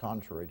anything that's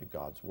contrary to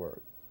God's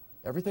word.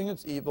 Everything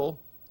that's evil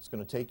is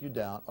going to take you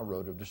down a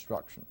road of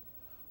destruction.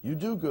 You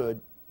do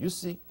good, you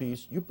seek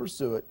peace, you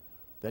pursue it,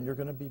 then you're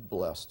going to be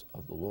blessed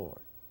of the Lord.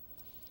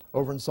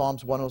 Over in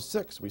Psalms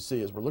 106, we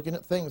see, as we're looking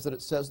at things that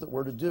it says that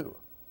we're to do,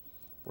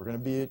 we're going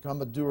to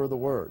become a doer of the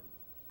word.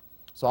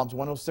 Psalms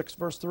 106,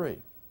 verse 3.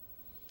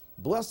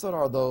 Blessed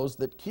are those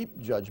that keep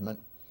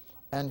judgment,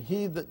 and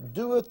he that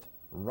doeth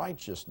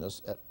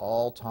righteousness at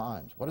all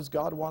times. What does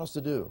God want us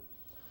to do?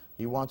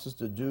 He wants us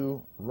to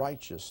do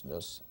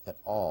righteousness at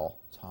all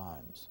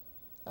times.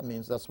 That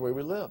means that's the way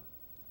we live.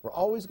 We're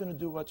always going to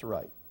do what's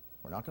right.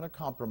 We're not going to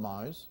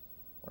compromise.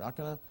 We're not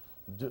going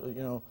to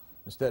do,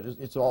 instead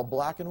it's all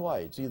black and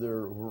white. It's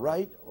either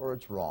right or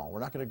it's wrong.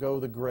 We're not going to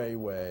go the gray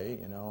way,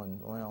 and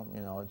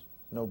it's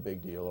no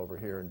big deal over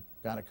here and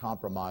kind of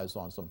compromise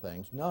on some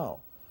things.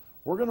 No.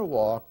 We're going to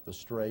walk the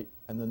straight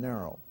and the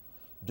narrow,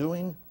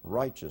 doing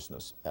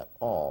righteousness at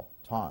all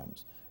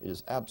times. It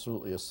is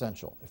absolutely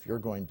essential if you're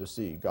going to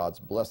see God's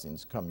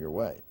blessings come your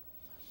way.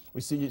 We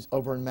see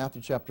over in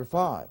Matthew chapter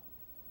 5,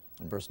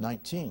 in verse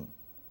 19,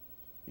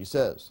 he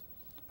says,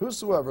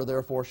 Whosoever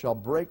therefore shall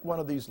break one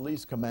of these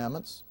least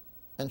commandments,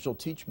 and shall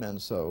teach men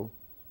so,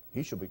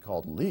 he shall be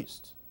called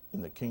least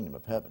in the kingdom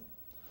of heaven.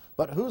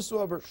 But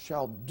whosoever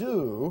shall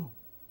do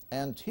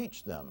and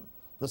teach them,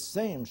 the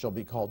same shall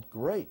be called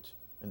great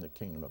in the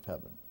kingdom of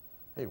heaven.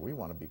 Hey, we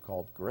want to be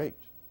called great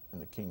in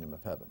the kingdom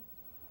of heaven.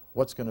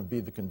 What's going to be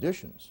the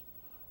conditions?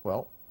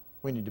 Well,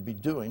 we need to be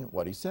doing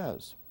what he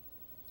says.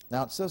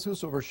 Now it says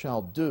whosoever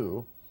shall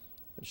do.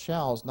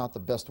 Shall is not the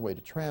best way to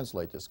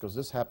translate this, because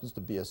this happens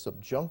to be a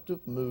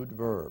subjunctive mood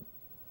verb.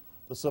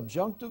 The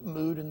subjunctive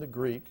mood in the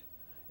Greek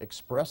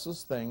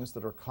expresses things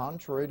that are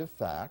contrary to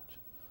fact,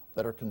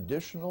 that are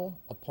conditional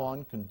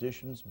upon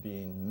conditions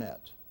being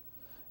met.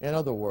 In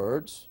other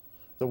words,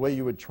 the way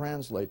you would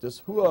translate this,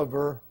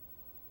 whoever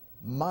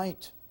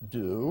might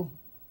do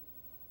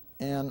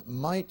and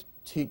might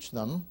teach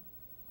them,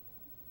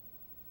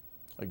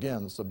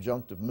 again, the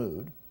subjunctive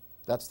mood,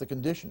 that's the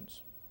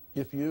conditions.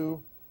 If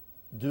you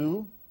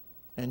do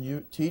and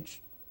you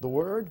teach the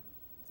word,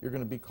 you're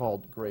going to be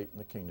called great in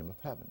the kingdom of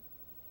heaven.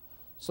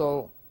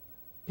 So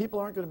people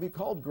aren't going to be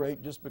called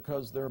great just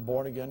because they're a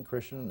born-again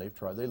Christian and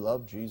they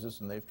love Jesus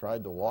and they've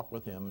tried to walk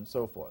with him and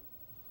so forth.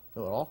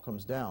 No, it all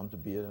comes down to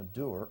being a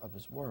doer of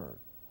his word.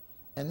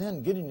 And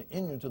then getting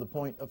into the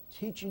point of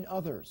teaching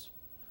others.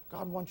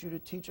 God wants you to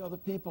teach other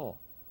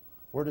people.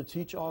 We're to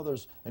teach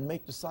others and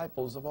make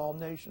disciples of all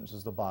nations,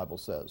 as the Bible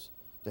says,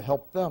 to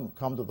help them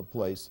come to the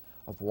place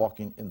of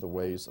walking in the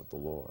ways of the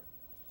Lord.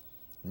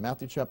 In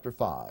Matthew chapter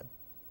 5,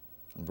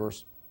 in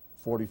verse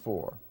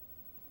 44,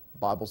 the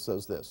Bible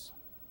says this,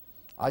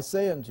 I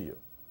say unto you,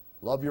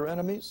 love your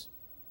enemies,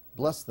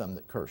 bless them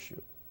that curse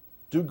you,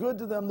 do good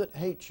to them that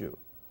hate you,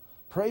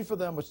 pray for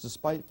them which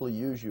despitefully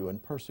use you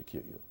and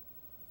persecute you.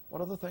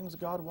 What are the things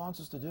God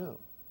wants us to do?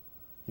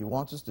 He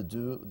wants us to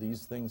do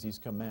these things he's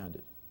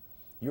commanded.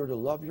 You're to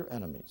love your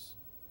enemies.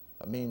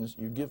 That means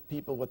you give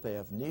people what they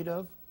have need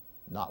of,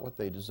 not what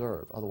they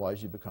deserve.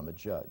 Otherwise, you become a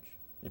judge.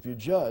 If you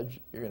judge,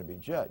 you're going to be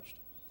judged.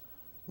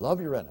 Love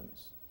your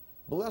enemies.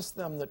 Bless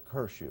them that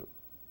curse you.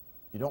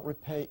 You don't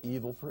repay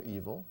evil for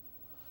evil.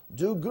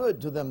 Do good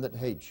to them that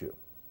hate you.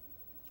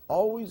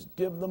 Always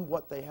give them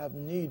what they have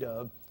need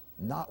of,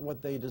 not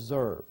what they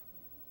deserve.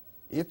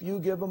 If you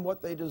give them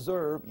what they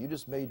deserve, you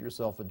just made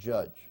yourself a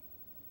judge,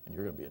 and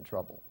you're going to be in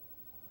trouble.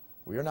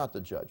 We are not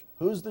the judge.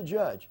 Who's the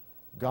judge?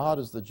 God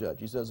is the judge.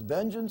 He says,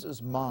 vengeance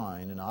is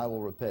mine, and I will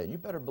repay. You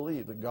better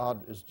believe that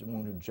God is the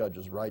one who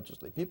judges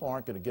righteously. People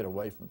aren't going to get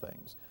away from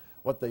things.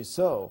 What they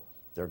sow,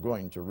 they're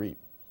going to reap.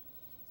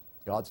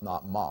 God's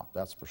not mocked,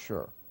 that's for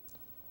sure.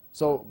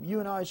 So you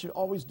and I should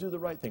always do the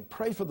right thing.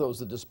 Pray for those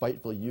that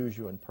despitefully use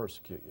you and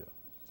persecute you.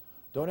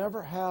 Don't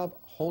ever have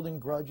holding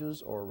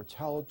grudges or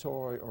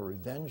retaliatory or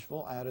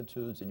revengeful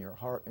attitudes in your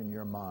heart and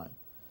your mind,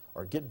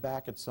 or get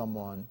back at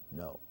someone.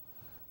 No.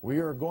 We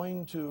are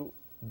going to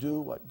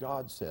do what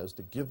God says,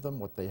 to give them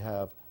what they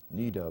have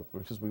need of,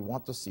 because we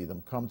want to see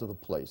them come to the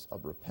place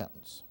of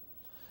repentance.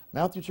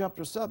 Matthew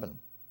chapter 7.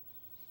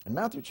 In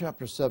Matthew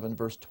chapter 7,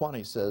 verse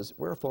 20 says,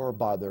 wherefore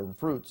by their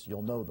fruits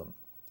you'll know them.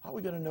 How are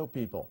we going to know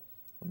people?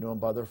 We know them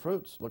by their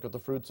fruits. Look at the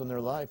fruits in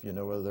their life. You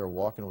know whether they're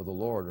walking with the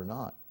Lord or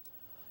not.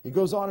 He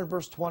goes on in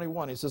verse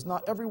 21. He says,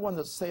 not everyone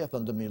that saith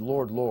unto me,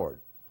 Lord, Lord,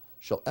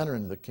 shall enter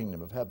into the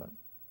kingdom of heaven.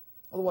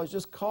 Otherwise,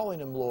 just calling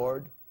him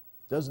Lord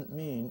doesn't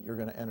mean you're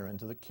going to enter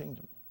into the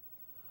kingdom.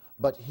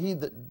 But he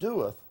that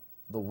doeth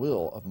the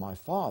will of my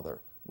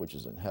Father, which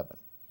is in heaven.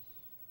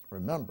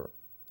 Remember,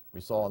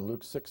 we saw in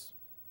Luke 6,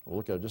 we'll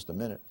look at it in just a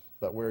minute,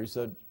 but where he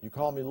said, you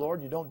call me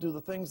Lord, you don't do the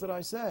things that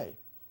I say.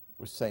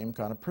 The same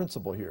kind of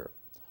principle here.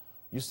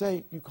 You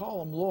say, you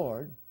call him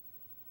Lord,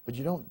 but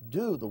you don't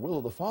do the will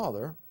of the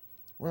Father,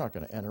 we're not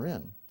going to enter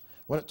in.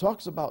 When it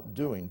talks about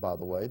doing, by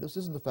the way, this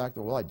isn't the fact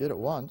that, well, I did it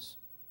once.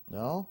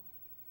 No,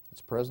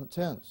 it's present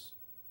tense.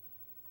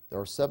 There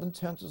are 7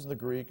 tenses in the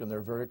Greek, and they're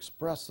very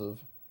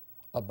expressive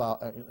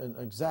about, and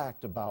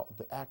exact about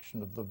the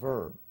action of the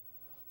verb.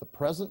 The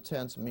present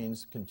tense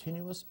means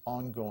continuous,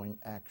 ongoing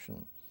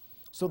action.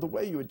 So the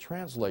way you would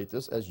translate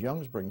this, as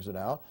Young's brings it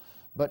out,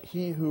 but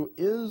he who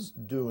is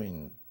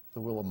doing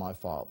the will of my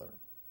Father,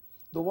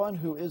 the one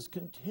who is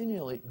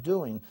continually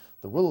doing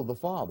the will of the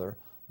Father,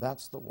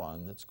 that's the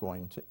one that's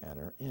going to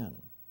enter in.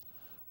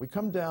 We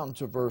come down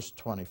to verse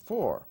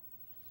 24,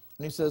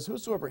 and he says,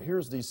 whosoever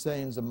hears these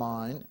sayings of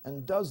mine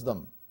and does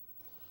them.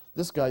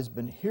 This guy's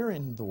been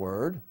hearing the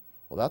word.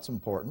 Well, that's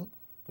important,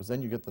 because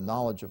then you get the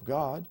knowledge of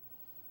God.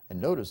 And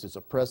notice it's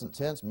a present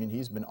tense, meaning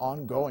he's been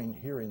ongoing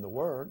hearing the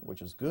word,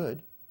 which is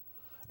good.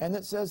 And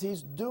it says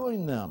he's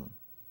doing them.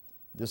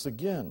 This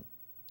again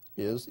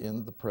is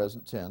in the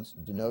present tense,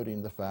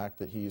 denoting the fact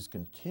that he's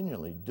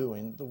continually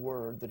doing the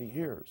word that he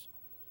hears.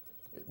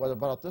 What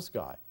about this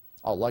guy?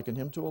 I'll liken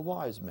him to a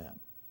wise man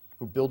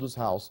who built his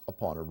house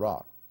upon a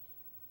rock.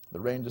 The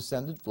rain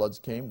descended, floods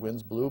came,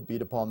 winds blew,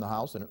 beat upon the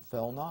house, and it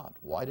fell not.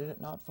 Why did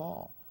it not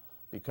fall?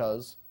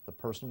 Because the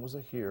person was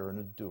a hearer and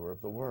a doer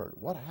of the word.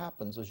 What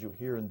happens as you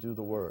hear and do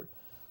the word?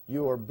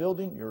 You are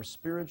building your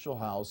spiritual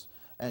house,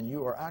 and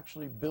you are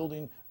actually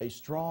building a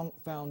strong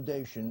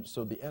foundation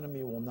so the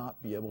enemy will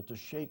not be able to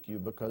shake you,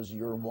 because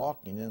you're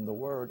walking in the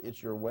word.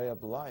 It's your way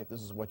of life.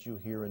 This is what you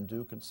hear and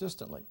do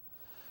consistently.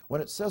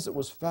 When it says it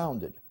was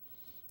founded,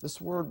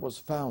 this word was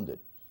founded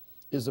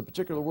is a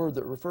particular word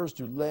that refers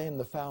to laying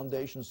the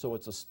foundation so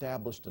it's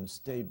established and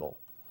stable.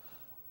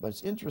 But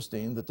it's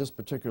interesting that this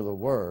particular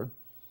word,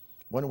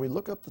 when we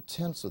look up the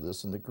tense of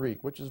this in the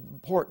Greek, which is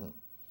important,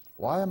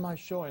 why am I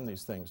showing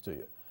these things to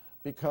you?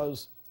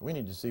 Because we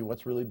need to see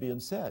what's really being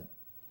said.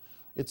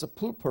 It's a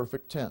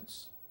pluperfect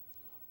tense.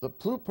 The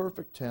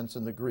pluperfect tense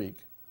in the Greek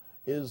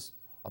is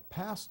a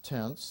past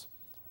tense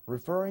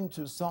referring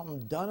to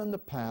something done in the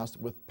past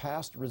with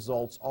past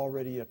results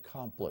already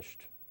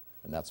accomplished.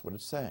 And that's what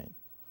it's saying.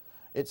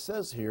 It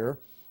says here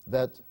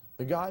that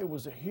the guy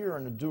was a hearer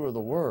and a doer of the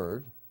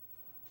word.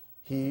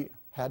 He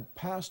had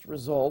past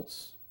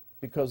results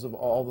because of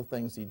all the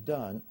things he'd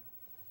done,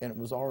 and it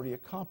was already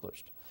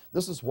accomplished.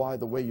 This is why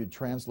the way you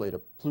translate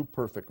a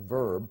pluperfect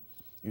verb,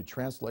 you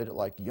translate it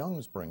like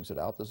Young's brings it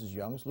out. This is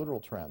Young's literal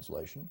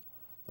translation,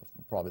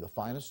 probably the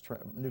finest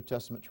New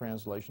Testament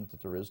translation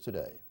that there is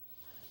today.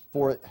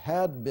 For it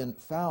had been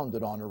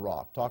founded on a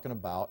rock, talking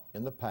about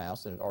in the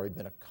past, and it had already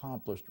been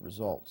accomplished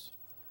results.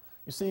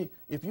 You see,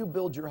 if you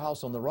build your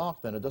house on the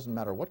rock, then it doesn't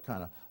matter what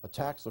kind of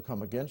attacks will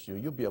come against you,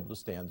 you'll be able to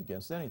stand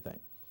against anything.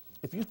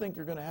 If you think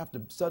you're going to have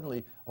to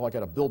suddenly, oh, I got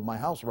to build my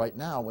house right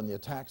now when the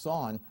attack's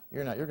on,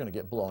 you're not. You're going to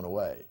get blown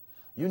away.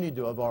 You need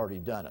to have already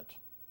done it.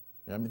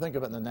 You know, I mean, think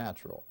of it in the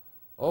natural.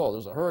 Oh,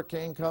 there's a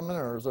hurricane coming,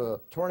 or there's a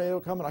tornado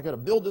coming. I got to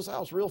build this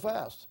house real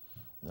fast.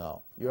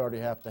 No, you already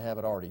have to have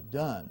it already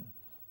done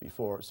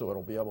before, so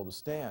it'll be able to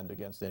stand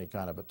against any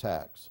kind of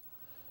attacks.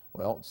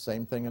 Well,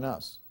 same thing in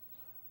us.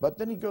 But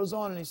then he goes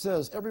on and he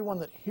says, everyone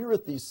that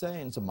heareth these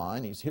sayings of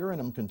mine, he's hearing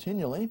them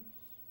continually,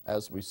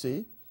 as we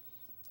see.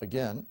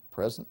 Again,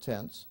 present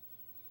tense.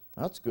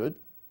 That's good.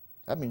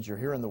 That means you're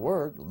hearing the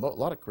word. A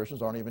lot of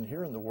Christians aren't even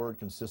hearing the word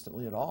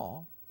consistently at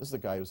all. This is the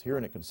guy who's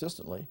hearing it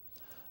consistently.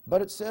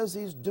 But it says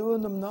he's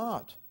doing them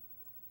not.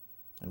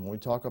 And when we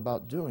talk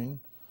about doing,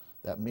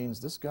 that means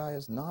this guy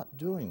is not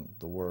doing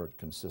the word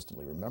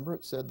consistently. Remember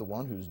it said the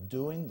one who's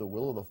doing the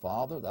will of the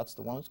Father, that's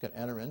the one who's going to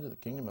enter into the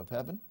kingdom of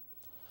heaven?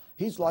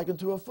 He's likened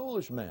to a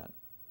foolish man.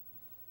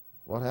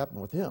 What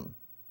happened with him?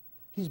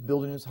 He's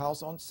building his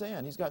house on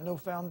sand. He's got no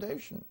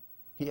foundation.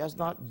 He has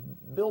not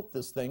built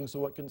this thing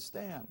so it can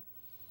stand.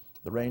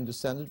 The rain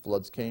descended,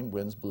 floods came,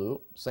 winds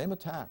blew. Same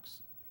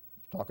attacks.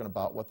 Talking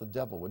about what the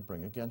devil would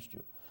bring against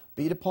you.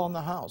 Beat upon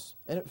the house,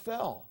 and it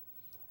fell.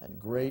 And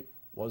great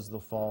was the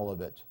fall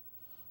of it.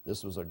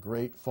 This was a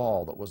great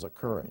fall that was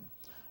occurring.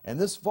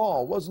 And this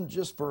fall wasn't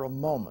just for a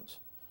moment.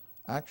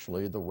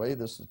 Actually, the way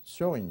this is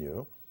showing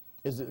you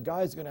is that the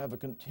guy's going to have a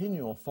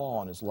continual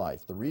fall in his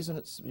life. The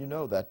reason you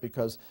know that,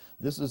 because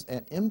this is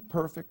an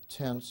imperfect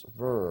tense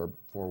verb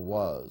for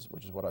was,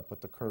 which is what I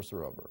put the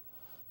cursor over.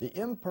 The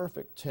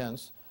imperfect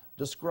tense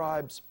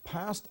describes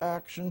past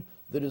action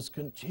that is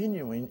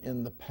continuing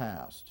in the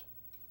past.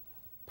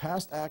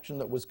 Past action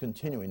that was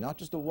continuing, not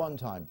just a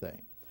one-time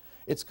thing.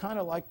 It's kind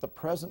of like the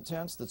present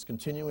tense that's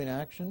continuing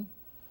action,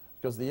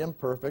 because the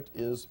imperfect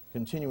is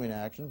continuing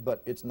action,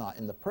 but it's not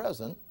in the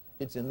present,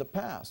 it's in the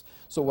past.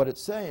 So what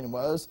it's saying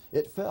was,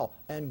 it fell.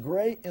 And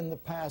great in the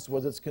past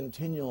was its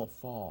continual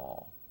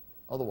fall.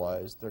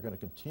 Otherwise, they're going to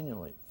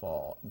continually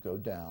fall and go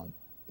down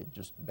in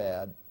just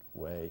bad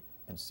way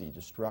and see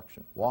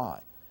destruction. Why?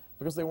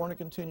 Because they weren't a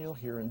continual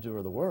hear and doer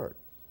of the word.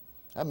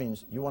 That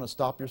means you want to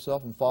stop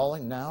yourself from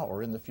falling now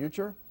or in the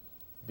future?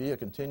 Be a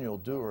continual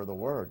doer of the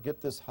word.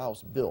 Get this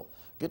house built.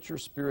 Get your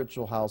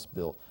spiritual house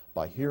built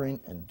by hearing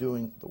and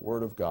doing the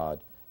word of God.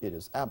 It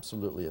is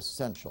absolutely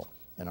essential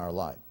in our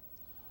life.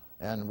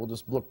 And we'll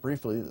just look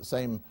briefly at the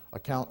same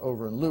account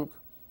over in Luke.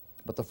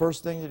 But the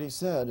first thing that he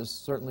said is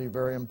certainly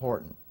very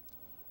important.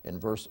 In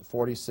verse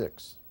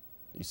 46,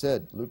 he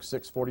said, Luke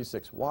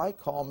 6:46, "Why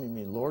call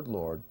me Lord,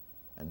 Lord,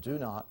 and do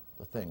not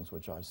the things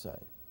which I say?"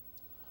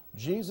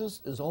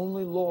 Jesus is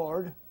only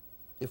Lord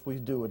if we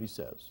do what he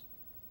says.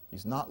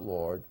 He's not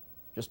Lord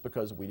just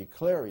because we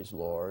declare he's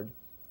Lord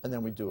and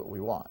then we do what we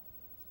want.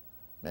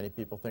 Many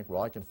people think,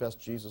 well, I confess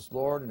Jesus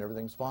Lord and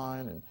everything's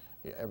fine and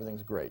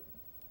everything's great.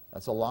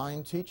 That's a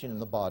lying teaching in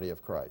the body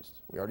of Christ.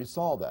 We already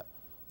saw that.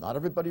 Not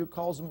everybody who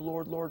calls him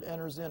Lord, Lord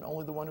enters in,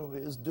 only the one who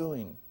is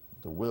doing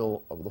the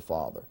will of the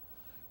Father.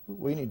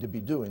 We need to be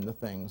doing the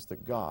things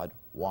that God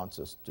wants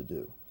us to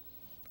do.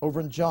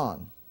 Over in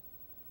John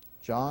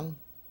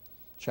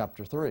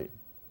chapter 3,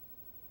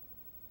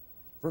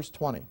 verse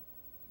 20.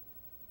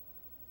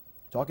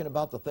 Talking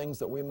about the things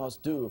that we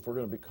must do if we're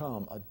going to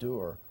become a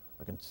doer,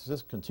 a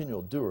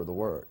continual doer of the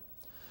word.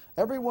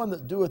 "Everyone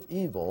that doeth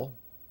evil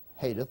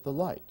hateth the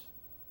light."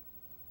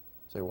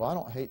 Say, well, I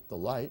don't hate the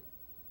light.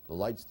 The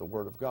light's the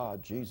word of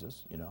God,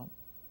 Jesus, you know.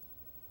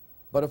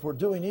 But if we're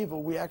doing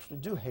evil, we actually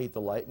do hate the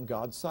light in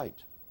God's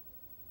sight.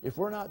 If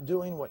we're not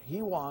doing what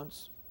he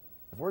wants,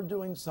 if we're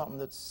doing something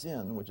that's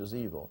sin, which is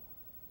evil,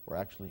 we're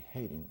actually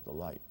hating the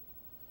light.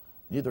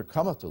 "Neither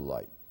cometh to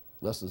light,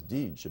 lest his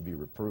deeds should be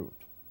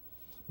reproved.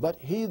 But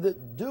he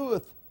that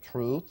doeth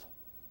truth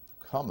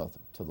cometh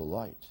to the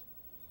light."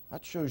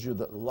 That shows you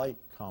that light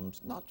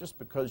comes not just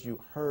because you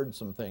heard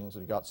some things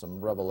and got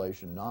some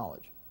revelation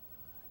knowledge.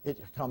 It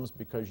comes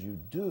because you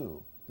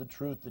do the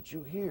truth that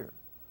you hear.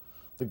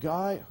 The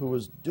guy who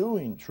is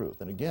doing truth,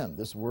 and again,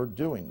 this word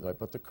doing, that I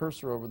put the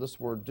cursor over this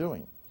word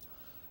doing.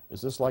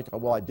 Is this like,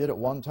 well, I did it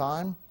one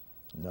time?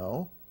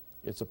 No,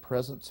 it's a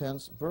present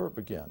tense verb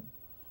again,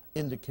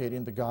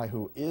 indicating the guy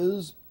who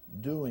is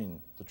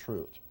doing the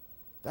truth.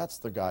 That's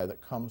the guy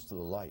that comes to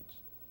the light,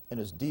 and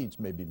his deeds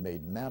may be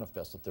made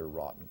manifest that they're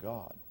wrought in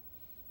God,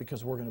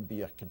 because we're going to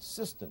be a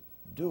consistent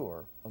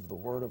doer of the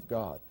Word of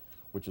God,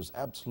 which is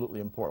absolutely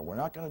important. We're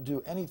not going to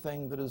do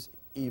anything that is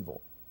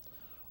evil.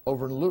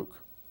 Over in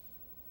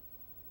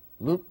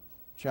Luke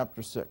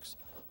chapter 6,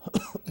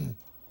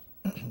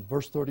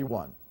 verse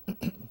 31.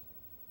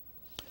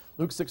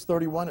 Luke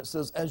 6:31, it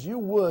says, "As you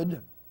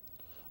would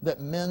that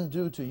men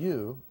do to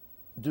you,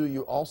 do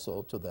you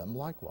also to them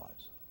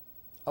likewise."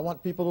 I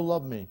want people to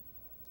love me.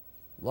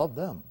 Love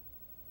them.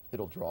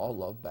 It'll draw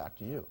love back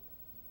to you.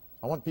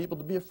 I want people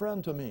to be a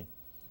friend to me.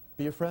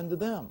 Be a friend to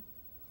them.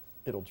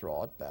 It'll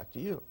draw it back to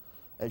you.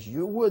 As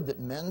you would that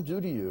men do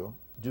to you,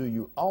 do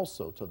you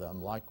also to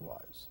them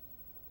likewise.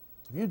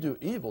 If you do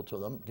evil to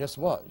them, guess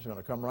what? It's going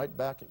to come right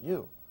back at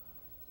you.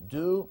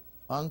 Do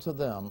unto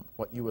them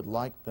what you would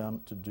like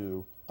them to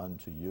do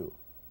unto you.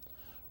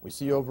 We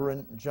see over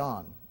in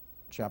John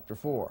chapter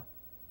 4,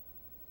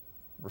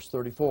 verse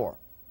 34.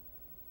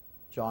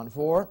 John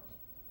 4,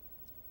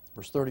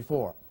 verse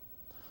 34.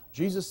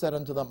 Jesus said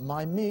unto them,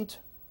 "My meat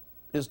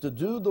is to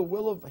do the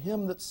will of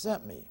him that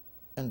sent me,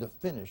 and to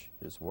finish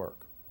his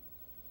work."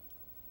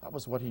 That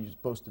was what he was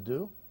supposed to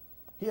do.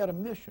 He had a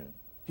mission.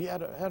 He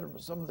had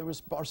something that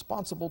was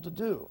responsible to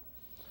do.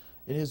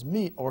 And his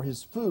meat, or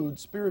his food,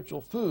 spiritual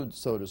food,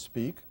 so to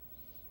speak,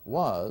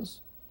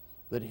 was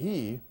that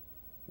he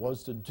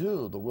was to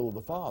do the will of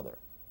the Father.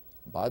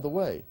 By the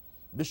way,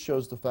 this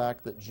shows the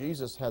fact that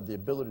Jesus had the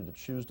ability to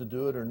choose to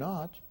do it or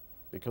not,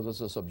 because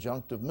it's a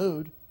subjunctive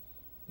mood.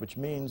 which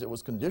means it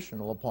was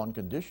conditional upon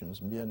conditions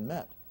being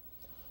met.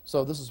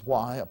 So this is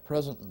why a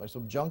present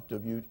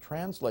subjunctive, you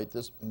translate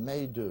this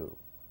may do.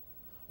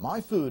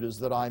 My food is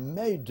that I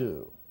may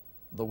do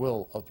the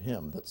will of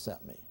him that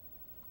sent me.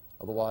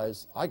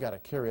 Otherwise, I got to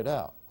carry it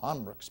out.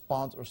 I'm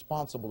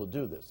responsible to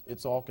do this.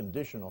 It's all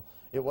conditional.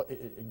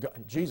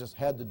 Jesus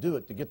had to do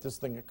it to get this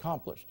thing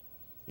accomplished.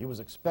 He was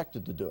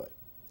expected to do it.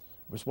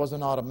 This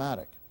wasn't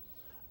automatic.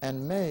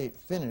 And may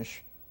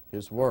finish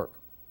his work.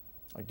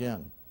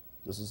 Again,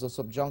 this is a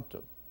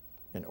subjunctive,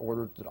 in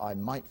order that I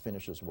might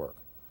finish his work.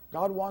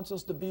 God wants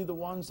us to be the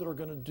ones that are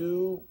going to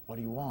do what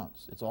he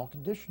wants. It's all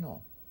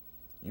conditional.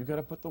 You got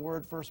to put the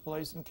word first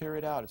place and carry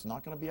it out. It's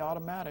not going to be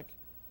automatic.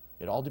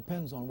 It all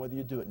depends on whether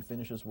you do it and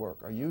finish his work.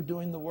 Are you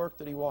doing the work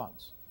that he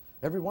wants?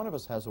 Every one of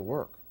us has a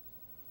work.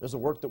 There's a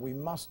work that we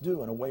must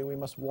do and a way we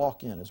must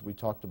walk in, as we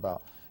talked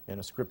about in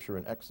a scripture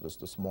in Exodus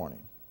this morning.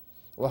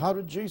 Well, how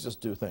did Jesus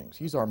do things?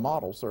 He's our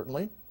model,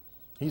 certainly.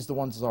 He's the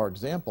one that's our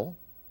example.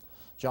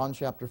 John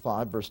chapter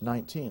 5, verse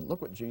 19.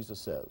 Look what Jesus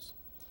says.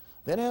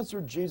 Then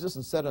answered Jesus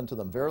and said unto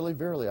them, Verily,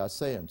 verily, I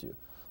say unto you,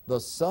 the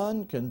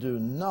Son can do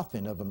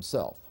nothing of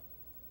himself.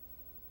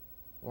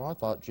 Well, I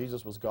thought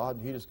Jesus was God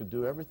and he just could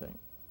do everything.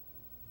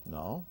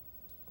 No.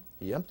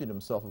 He emptied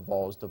himself of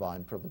all his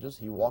divine privileges.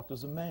 He walked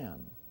as a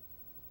man.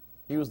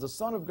 He was the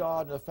Son of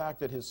God in the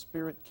fact that his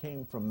spirit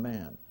came from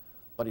man.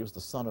 But he was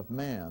the Son of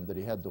Man, that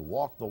he had to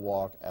walk the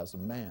walk as a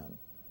man.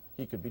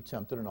 He could be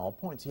tempted in all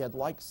points. He had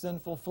like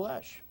sinful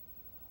flesh.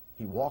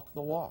 He walked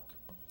the walk.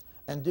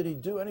 And did he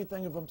do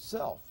anything of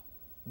himself?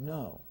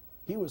 No.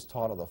 He was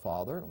taught of the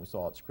Father, and we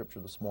saw it in Scripture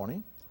this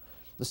morning.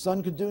 The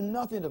Son could do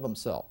nothing of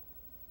himself.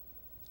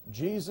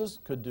 Jesus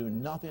could do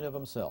nothing of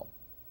himself.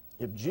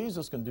 If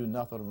Jesus can do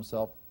nothing of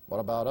himself, what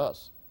about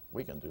us?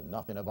 We can do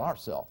nothing of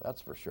ourselves,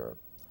 that's for sure.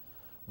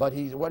 But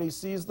what he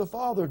sees the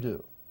Father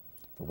do.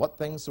 For what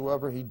things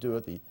soever he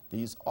doeth,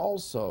 these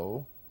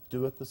also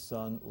doeth the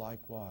Son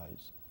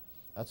likewise.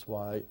 That's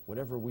why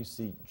whatever we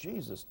see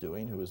Jesus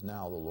doing, who is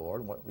now the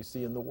Lord, and what we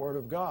see in the Word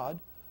of God,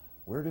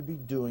 we're to be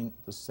doing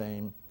the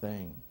same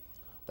thing.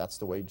 That's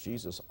the way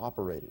Jesus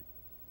operated.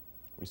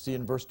 We see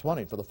in verse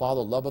 20, For the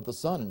Father loveth the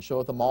Son, and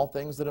showeth him all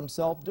things that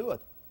himself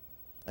doeth.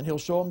 And he'll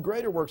show him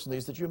greater works than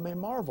these, that you may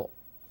marvel.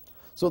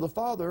 So the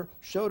Father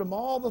showed him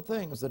all the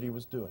things that he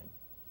was doing,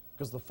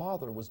 because the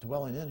Father was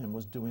dwelling in him,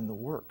 was doing the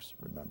works,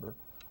 remember,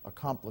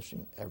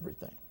 accomplishing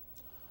everything.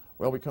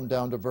 Well, we come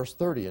down to verse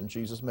 30, and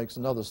Jesus makes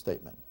another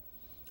statement.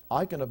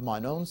 I can of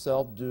mine own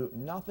self do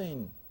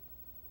nothing.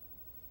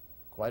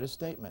 Quite a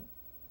statement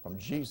from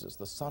Jesus,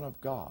 the Son of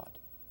God,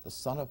 the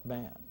Son of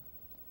Man,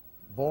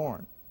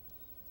 born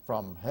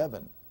from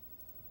heaven.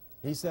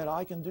 He said,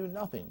 I can do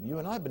nothing. You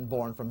and I have been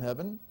born from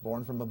heaven,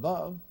 born from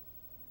above.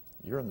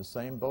 You're in the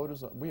same boat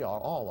as we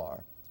all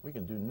are. We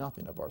can do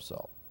nothing of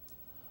ourselves.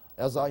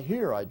 As I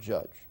hear, I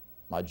judge.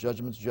 My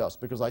judgment's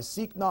just, because I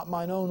seek not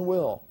mine own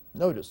will.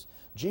 Notice,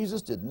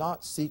 Jesus did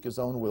not seek his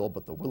own will,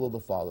 but the will of the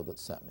Father that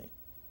sent me.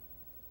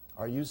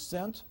 Are you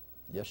sent?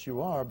 Yes,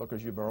 you are,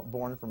 because you've been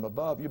born from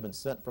above. You've been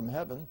sent from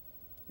heaven.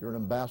 You're an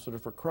ambassador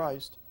for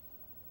Christ.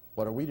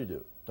 What are we to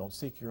do? Don't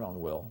seek your own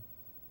will.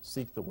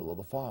 Seek the will of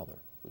the Father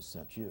who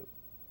sent you.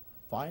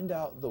 Find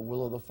out the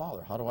will of the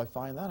Father. How do I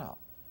find that out?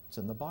 It's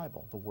in the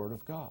Bible, the Word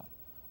of God.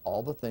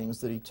 All the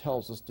things that he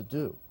tells us to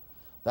do.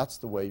 That's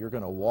the way you're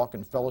going to walk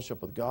in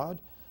fellowship with God.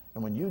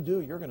 And when you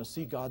do, you're going to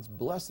see God's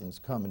blessings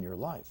come in your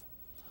life.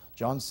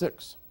 John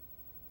 6,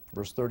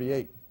 verse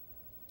 38.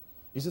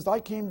 He says, I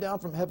came down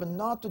from heaven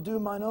not to do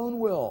mine own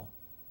will.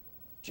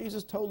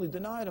 Jesus totally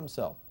denied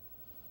himself.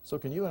 So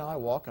can you and I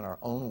walk in our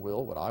own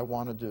will, what I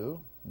want to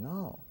do?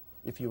 No.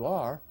 If you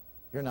are,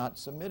 you're not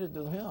submitted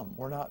to him.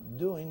 We're not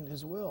doing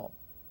his will,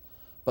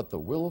 but the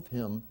will of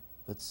him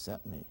that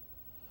sent me.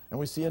 And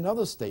we see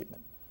another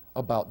statement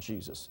about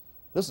Jesus.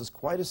 This is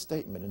quite a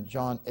statement in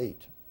John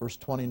 8, verse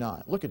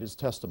 29. Look at his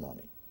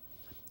testimony.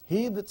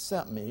 He that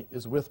sent me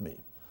is with me.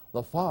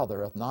 The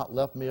Father hath not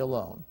left me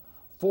alone,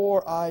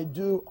 for I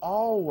do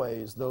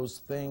always those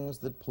things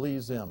that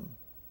please him.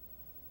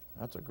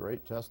 That's a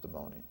great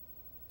testimony.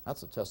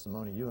 That's a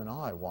testimony you and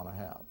I want to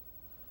have.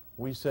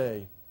 We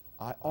say,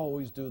 I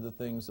always do the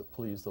things that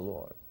please the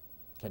Lord.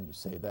 Can you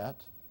say that?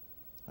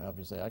 Well, if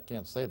you say, I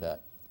can't say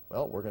that,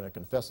 well, we're going to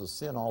confess as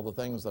sin all the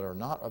things that are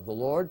not of the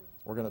Lord.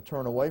 We're going to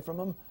turn away from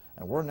him,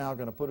 and we're now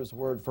going to put his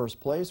word first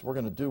place. We're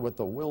going to do what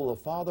the will of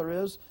the Father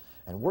is,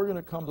 and we're going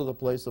to come to the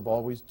place of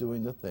always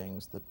doing the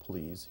things that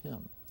please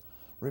him.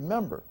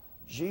 Remember,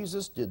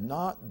 Jesus did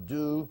not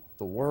do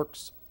the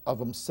works of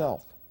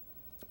himself.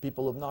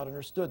 People have not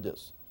understood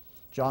this.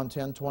 John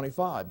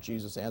 10:25,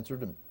 Jesus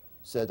answered and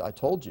said, I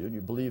told you, and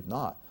you believe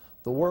not.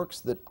 The works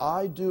that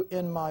I do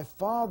in my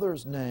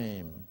Father's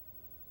name.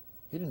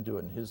 He didn't do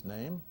it in his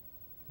name.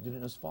 He did it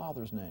in his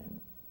Father's name.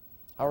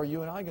 How are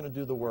you and I going to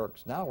do the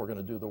works? Now we're going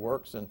to do the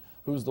works, and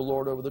who's the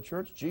Lord over the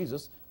church?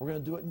 Jesus. We're going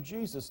to do it in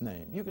Jesus'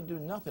 name. You can do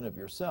nothing of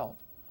yourself.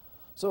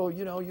 So,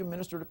 you know, you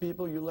minister to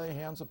people, you lay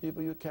hands on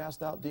people, you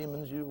cast out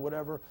demons, you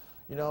whatever,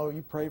 you know,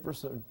 you pray for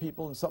some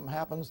people and something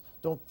happens.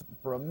 Don't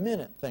for a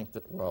minute think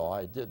that, well,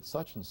 I did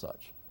such and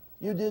such.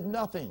 You did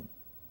nothing.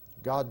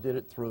 God did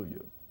it through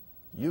you.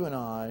 You and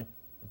I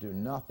do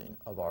nothing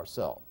of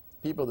ourselves.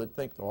 People that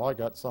think, oh, I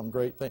got some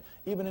great thing,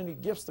 even any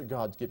gifts that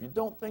God's given you,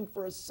 don't think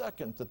for a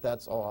second that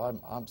that's, oh,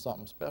 I'm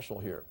something special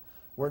here.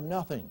 We're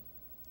nothing.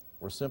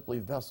 We're simply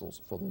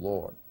vessels for the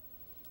Lord.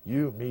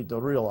 You need to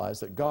realize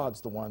that God's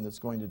the one that's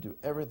going to do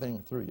everything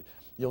through you.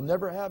 You'll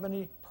never have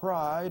any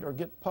pride or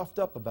get puffed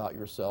up about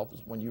yourself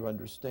when you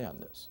understand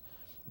this.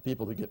 The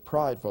people that get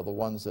pride are the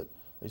ones that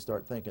they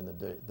start thinking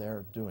that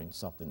they're doing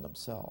something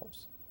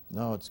themselves.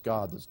 No, it's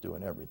God that's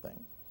doing everything.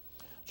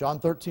 John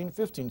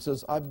 13:15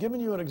 says, I've given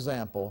you an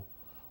example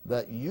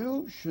that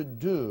you should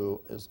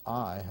do as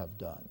I have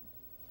done.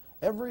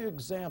 Every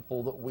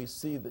example that we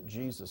see that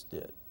Jesus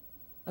did,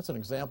 that's an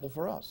example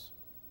for us.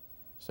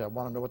 Say, I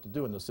want to know what to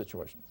do in this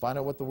situation. Find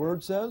out what the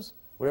Word says,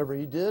 whatever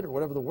He did, or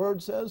whatever the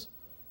Word says.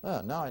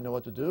 Now I know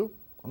what to do.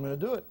 I'm going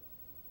to do it.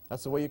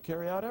 That's the way you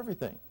carry out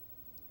everything.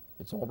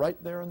 It's all right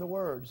there in the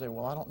Word. You say,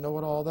 well, I don't know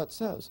what all that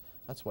says.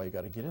 That's why you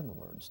got to get in the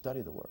Word and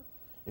study the Word.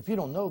 If you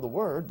don't know the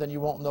Word, then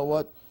you won't know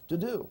what to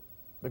do,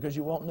 because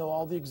you won't know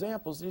all the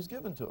examples that He's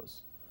given to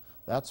us.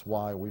 That's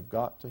why we've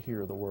got to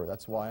hear the Word.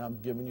 That's why I'm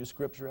giving you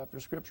Scripture after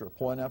Scripture,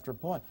 point after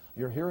point.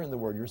 You're hearing the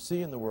Word. You're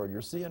seeing the Word.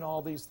 You're seeing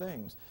all these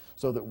things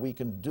so that we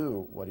can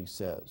do what He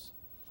says.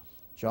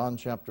 John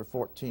chapter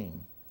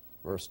 14,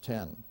 verse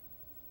 10.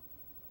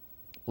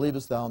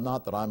 Believest thou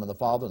not that I am in the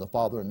Father, and the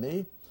Father in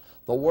me?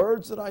 The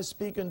words that I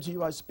speak unto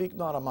you, I speak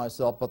not of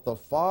myself, but the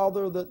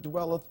Father that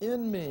dwelleth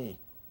in me,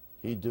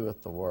 He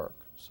doeth the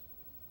works.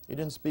 He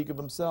didn't speak of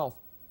Himself.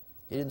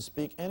 He didn't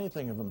speak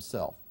anything of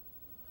Himself.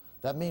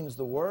 That means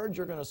the words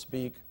you're going to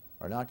speak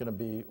are not going to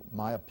be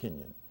my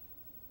opinion.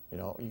 You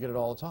know, you get it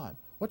all the time.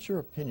 What's your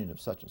opinion of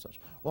such and such?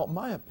 Well,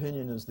 my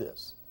opinion is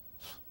this.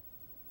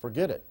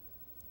 Forget it.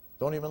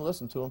 Don't even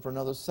listen to them for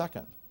another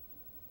second.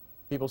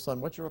 People say,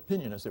 what's your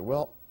opinion? I say,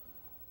 well,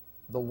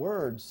 the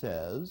Word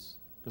says,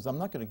 because I'm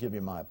not going to give you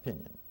my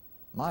opinion.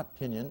 My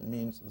opinion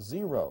means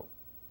zero.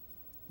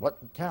 What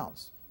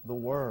counts? The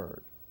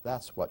Word.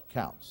 That's what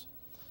counts.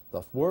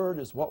 The Word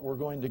is what we're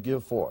going to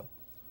give forth.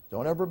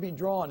 Don't ever be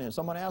drawn in. If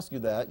someone asks you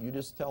that, you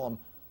just tell them,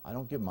 I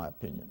don't give my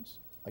opinions.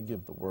 I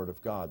give the Word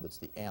of God that's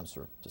the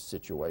answer to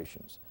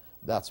situations.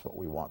 That's what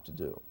we want to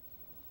do.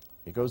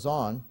 He goes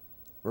on,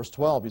 verse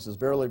 12, he says,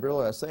 Verily,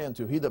 verily, I say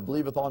unto you, he that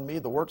believeth on me,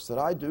 the works that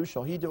I do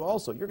shall he do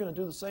also. You're going to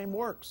do the same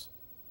works.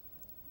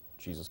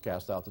 Jesus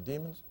cast out the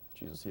demons.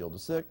 Jesus healed the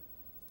sick.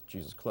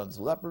 Jesus cleansed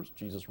the lepers.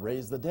 Jesus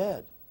raised the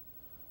dead.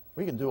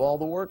 We can do all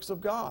the works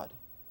of God.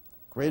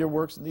 Greater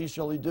works than these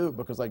shall he do,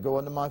 because I go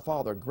unto my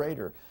Father.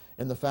 Greater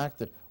in the fact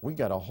that we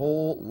got a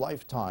whole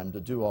lifetime to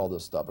do all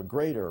this stuff, a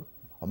greater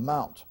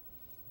amount,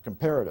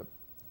 comparative.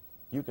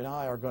 You and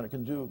I are going to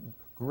can do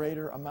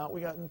greater amount.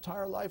 We got an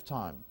entire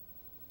lifetime.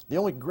 The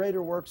only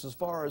greater works as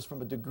far as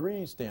from a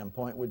degree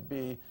standpoint would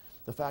be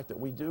the fact that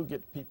we do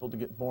get people to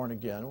get born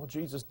again. Well,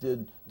 Jesus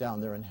did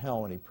down there in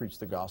hell when He preached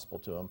the gospel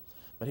to them,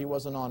 but He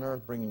wasn't on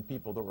earth bringing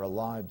people that were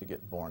alive to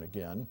get born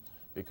again,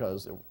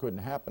 because it couldn't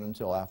happen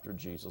until after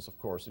Jesus, of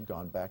course, had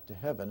gone back to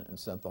heaven and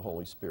sent the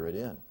Holy Spirit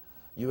in.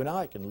 You and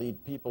I can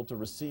lead people to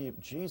receive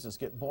Jesus,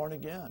 get born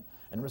again,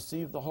 and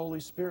receive the Holy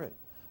Spirit,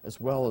 as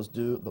well as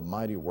do the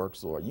mighty works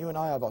of the Lord. You and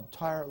I have an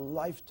entire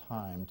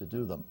lifetime to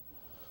do them.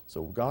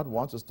 So God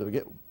wants us to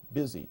get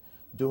busy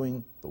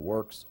doing the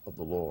works of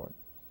the Lord.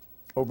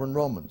 Over in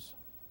Romans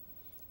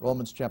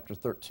chapter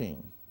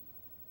 13,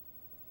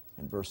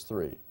 in verse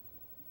 3,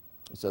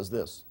 he says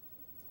this,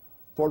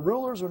 For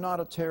rulers are not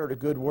a terror to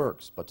good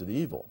works, but to the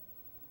evil.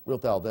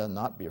 Wilt thou then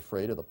not be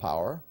afraid of the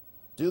power?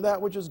 Do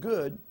that which is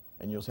good,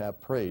 and you'll have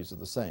praise of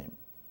the same.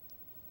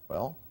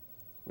 Well,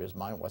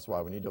 that's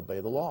why we need to obey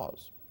the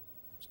laws.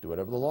 Let's do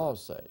whatever the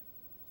laws say.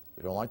 If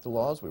we don't like the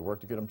laws, we work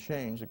to get them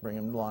changed, to bring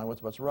them in line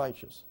with what's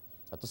righteous.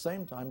 At the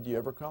same time, do you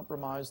ever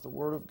compromise the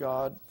Word of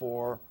God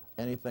for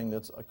anything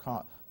that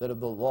the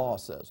law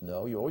says?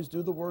 No, you always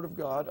do the Word of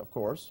God, of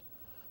course,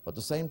 but at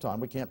the same time,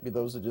 we can't be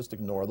those that just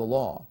ignore the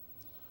law.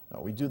 No,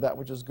 we do that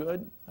which is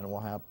good, and we'll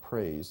have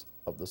praise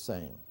of the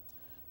same.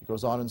 He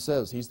goes on and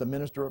says, He's the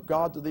minister of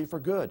God to thee for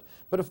good.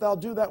 But if thou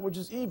do that which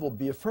is evil,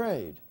 be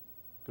afraid,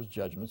 because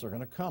judgments are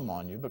going to come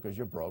on you because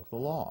you broke the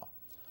law.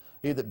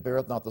 He that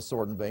beareth not the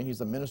sword in vain, he's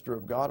the minister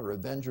of God, a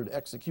revenger to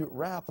execute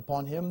wrath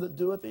upon him that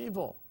doeth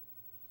evil.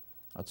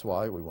 That's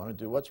why we want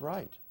to do what's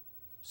right,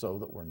 so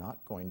that we're not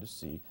going to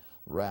see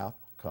wrath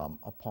come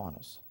upon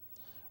us.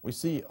 We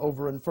see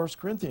over in 1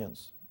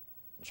 Corinthians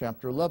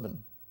chapter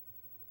 11,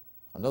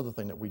 another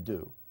thing that we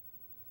do.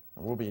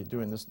 And we'll be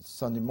doing this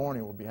Sunday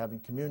morning. We'll be having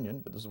communion,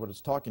 but this is what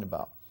it's talking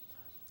about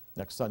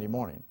next Sunday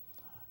morning.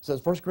 It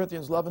says, 1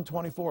 Corinthians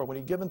 11:24, When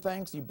he given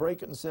thanks, he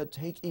brake it and said,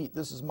 Take, eat,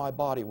 this is my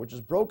body, which is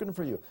broken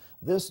for you.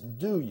 This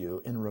do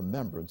you in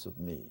remembrance of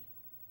me.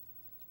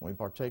 When we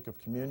partake of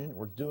communion,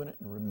 we're doing it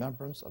in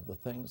remembrance of the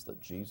things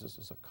that Jesus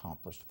has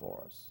accomplished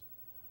for us.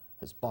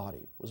 His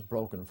body was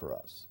broken for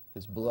us.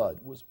 His blood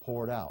was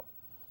poured out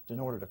in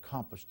order to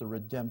accomplish the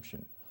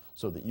redemption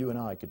so that you and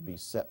I could be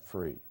set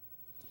free.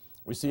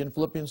 We see in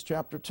Philippians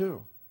chapter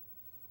 2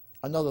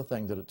 another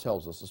thing that it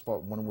tells us as far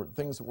as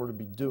things that we're to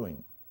be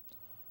doing.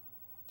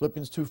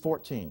 Philippians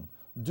 2:14,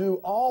 do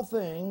all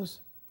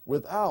things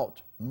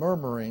without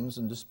murmurings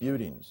and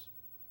disputings.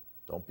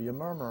 Don't be a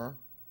murmurer.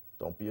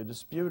 Don't be a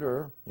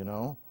disputer,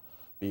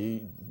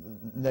 Be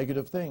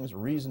negative things,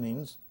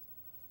 reasonings.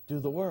 Do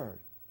the word.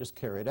 Just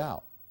carry it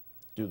out.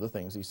 Do the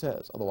things he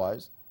says.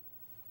 Otherwise,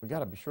 we got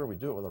to be sure we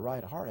do it with a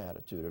right heart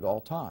attitude at all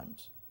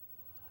times.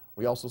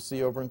 We also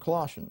see over in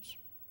Colossians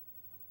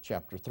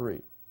chapter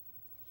 3.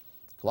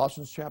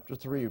 Colossians chapter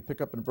 3, we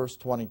pick up in verse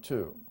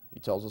 22. He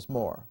tells us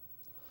more.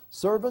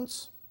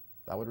 Servants,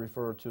 that would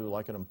refer to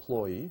like an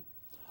employee,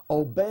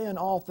 obey in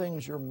all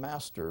things your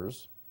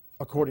masters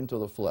according to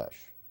the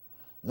flesh,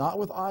 not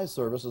with eye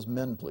service as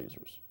men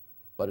pleasers,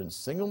 but in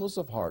singleness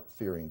of heart,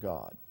 fearing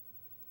God.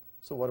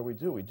 So what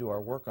do? We do our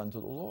work unto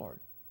the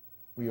Lord.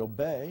 We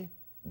obey,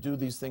 do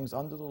these things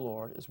unto the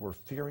Lord as we're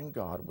fearing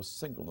God with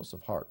singleness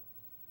of heart.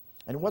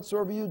 And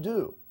whatsoever you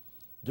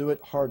do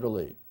it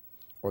heartily.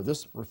 Or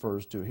this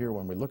refers to here,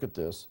 when we look at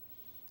this,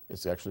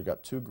 it's actually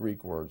got two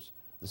Greek words.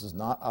 This is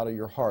not out of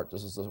your heart.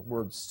 This is the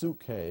word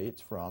suke.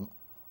 It's from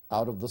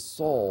out of the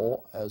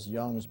soul, as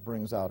Young's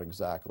brings out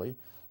exactly.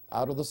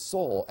 Out of the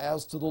soul,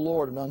 as to the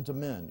Lord and unto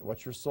men.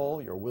 What's your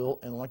soul? Your will,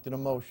 intellect, and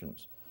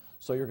emotions.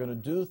 So you're going to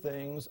do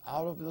things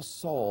out of the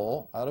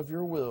soul, out of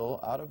your will,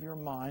 out of your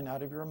mind,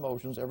 out of your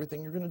emotions,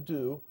 everything you're going to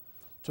do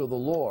to the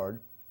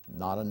Lord,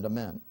 not unto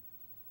men.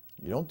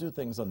 You don't do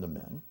things unto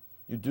men.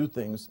 You do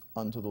things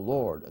unto the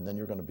Lord, and then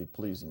you're going to be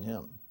pleasing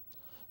him.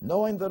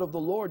 Knowing that of the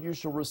Lord you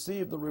shall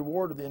receive the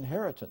reward of the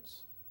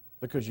inheritance,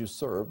 because you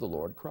serve the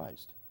Lord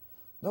Christ.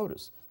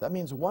 Notice, that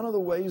means one of the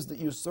ways that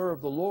you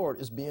serve the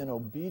Lord is being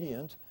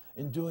obedient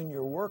in doing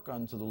your work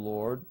unto the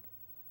Lord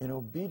in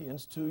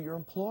obedience to your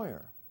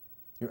employer.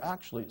 You're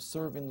actually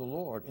serving the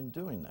Lord in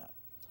doing that.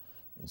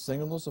 In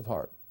singleness of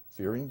heart,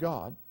 fearing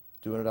God,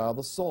 doing it out of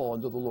the soul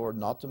unto the Lord,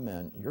 not to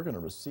men, you're going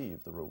to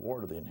receive the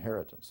reward of the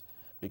inheritance,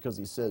 because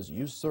he says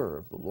you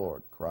serve the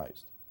Lord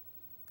Christ.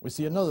 We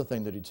see another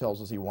thing that he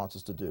tells us he wants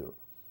us to do.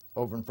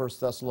 Over in 1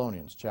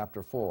 Thessalonians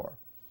chapter 4,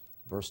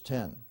 verse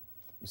 10,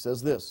 he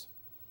says this,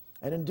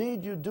 and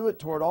indeed you do it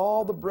toward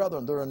all the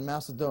brethren that are in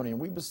Macedonia.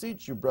 And we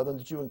beseech you, brethren,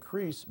 that you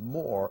increase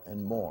more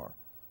and more.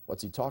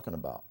 What's he talking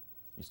about?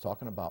 He's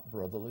talking about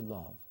brotherly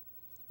love.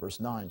 Verse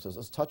 9 says,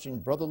 as touching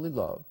brotherly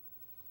love,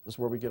 this is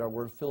where we get our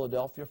word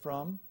Philadelphia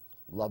from,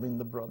 loving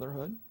the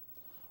brotherhood.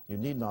 You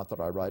need not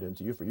that I write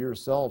unto you, for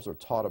yourselves are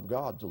taught of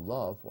God to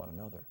love one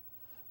another.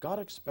 God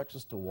expects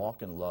us to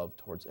walk in love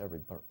towards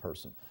every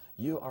person.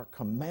 You are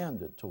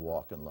commanded to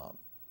walk in love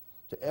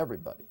to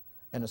everybody,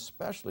 and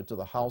especially to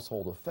the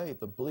household of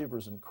faith, the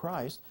believers in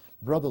Christ,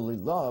 brotherly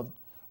love.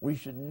 We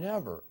should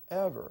never,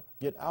 ever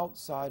get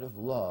outside of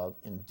love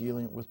in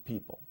dealing with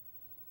people.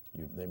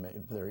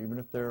 Even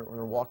if they're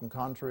walking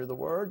contrary to the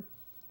word,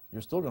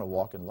 you're still going to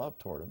walk in love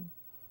toward them.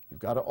 You've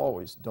got to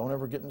always, don't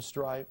ever get in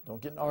strife, don't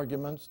get in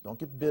arguments, don't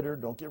get bitter,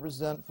 don't get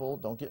resentful,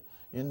 don't get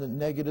in the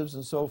negatives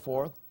and so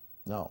forth.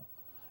 No.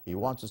 He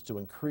wants us to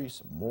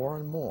increase more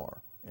and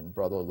more in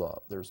brotherly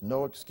love. There's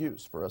no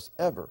excuse for us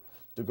ever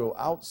to go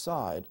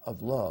outside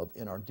of love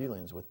in our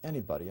dealings with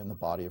anybody in the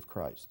body of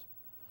Christ.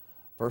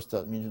 First,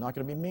 that means you're not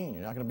going to be mean.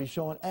 You're not going to be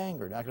showing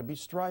anger. You're not going to be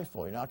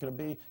strifeful. You're not going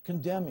to be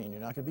condemning.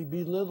 You're not going to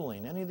be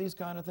belittling, any of these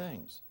kind of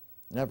things.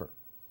 Never.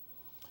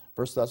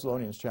 1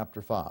 Thessalonians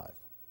chapter 5,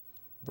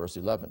 verse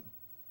 11.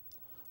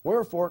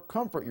 Wherefore,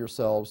 comfort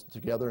yourselves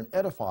together and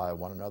edify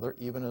one another,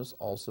 even as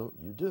also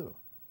you do.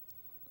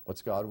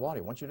 What's God want?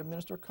 He wants you to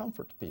minister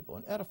comfort to people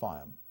and edify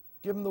them.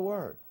 Give them the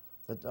word.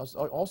 That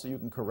also, you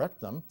can correct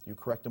them. You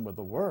correct them with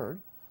the word,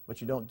 but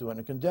you don't do it in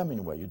a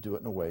condemning way. You do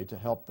it in a way to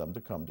help them to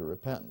come to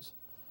repentance.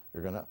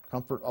 You're going to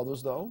comfort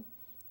others, though,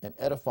 and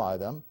edify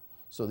them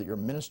so that you're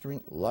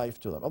ministering life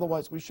to them.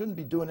 Otherwise, we shouldn't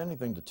be doing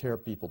anything to tear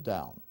people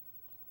down.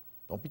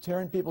 Don't be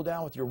tearing people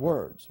down with your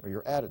words or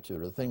your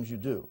attitude or the things you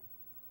do.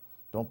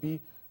 Don't be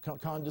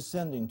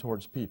condescending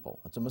towards people.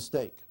 That's a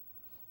mistake.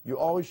 You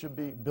always should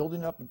be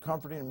building up and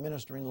comforting and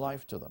ministering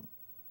life to them.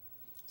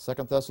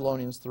 2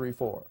 Thessalonians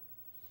 3:4.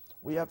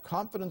 We have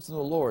confidence in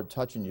the Lord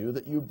touching you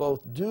that you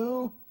both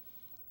do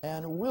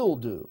and will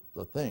do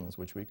the things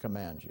which we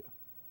command you.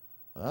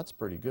 Now, that's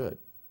pretty good.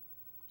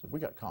 So we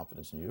got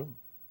confidence in you.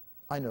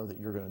 I know that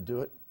you're going to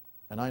do it,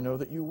 and I know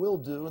that you will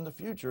do in the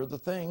future the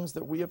things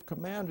that we have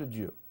commanded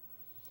you.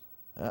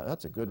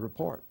 That's a good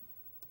report.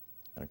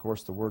 And of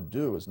course, the word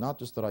do is not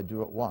just that I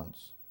do it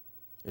once.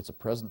 It's a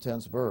present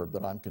tense verb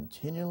that I'm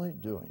continually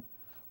doing.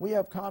 We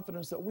have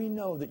confidence that we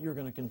know that you're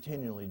going to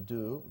continually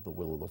do the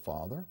will of the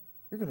Father.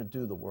 You're going to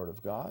do the Word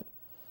of God.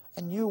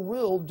 And you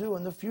will do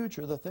in the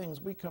future the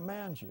things we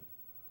command you.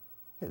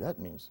 Hey, that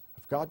means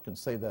if God can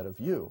say that of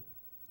you,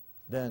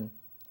 then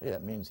hey,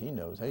 that means he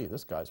knows, hey,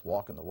 this guy's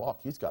walking the walk.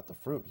 He's got the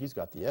fruit. He's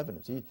got the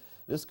evidence.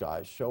 This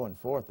guy's showing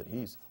forth that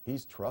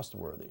he's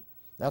trustworthy.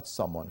 That's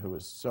someone who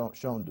is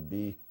shown to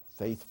be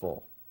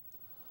faithful.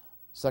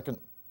 2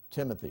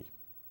 Timothy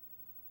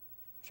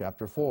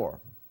chapter 4,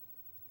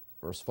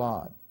 verse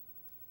 5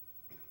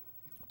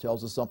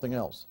 tells us something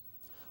else.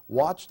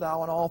 Watch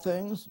thou in all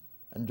things,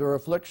 endure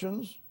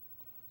afflictions,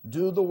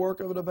 do the work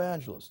of an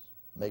evangelist,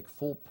 make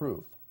full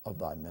proof of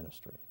thy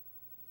ministry.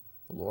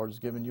 The Lord has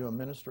given you a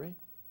ministry.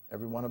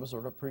 Every one of us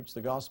are to preach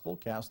the gospel,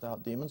 cast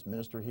out demons,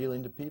 minister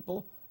healing to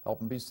people, help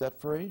them be set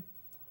free.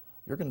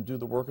 You're going to do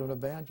the work of an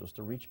evangelist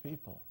to reach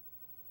people.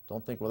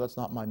 Don't think, well, that's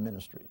not my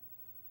ministry.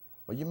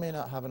 Well, you may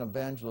not have an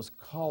evangelist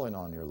calling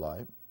on your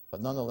life, but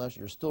nonetheless,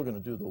 you're still going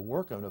to do the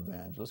work of an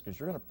evangelist because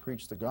you're going to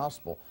preach the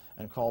gospel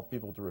and call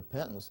people to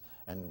repentance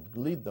and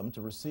lead them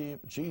to receive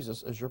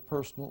Jesus as your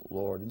personal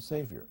Lord and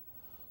Savior.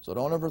 So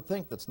don't ever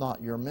think that's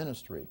not your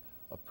ministry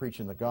of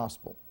preaching the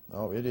gospel.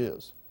 No, it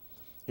is.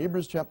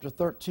 Hebrews chapter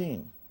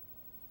 13,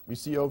 we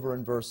see over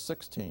in verse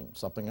 16,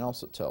 something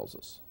else it tells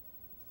us.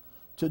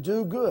 To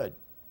do good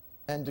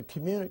and to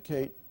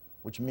communicate,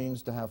 which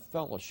means to have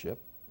fellowship,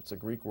 it's a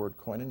Greek word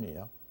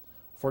koinonia,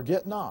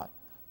 forget not,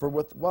 for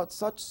with what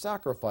such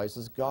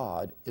sacrifices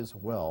God is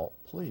well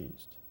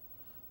pleased.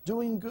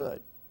 Doing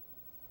good.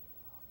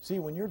 See,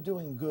 when you're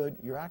doing good,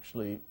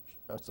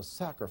 it's a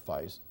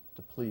sacrifice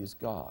to please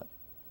God.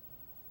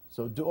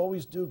 So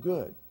always do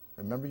good.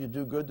 Remember, you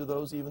do good to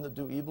those even that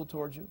do evil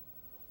towards you.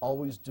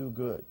 Always do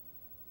good.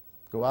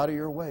 Go out of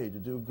your way to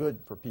do good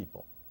for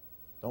people.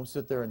 Don't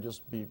sit there and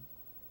just be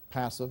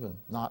passive and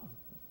not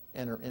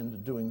enter into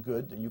doing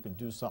good, that you can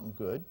do something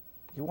good.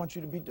 He wants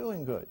you to be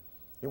doing good.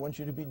 He wants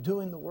you to be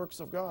doing the works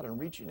of God and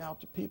reaching out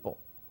to people.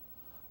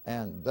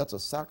 And that's a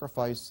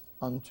sacrifice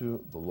unto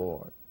the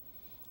Lord.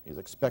 He's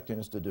expecting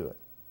us to do it.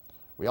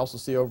 We also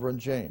see over in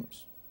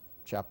James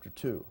chapter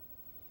 2,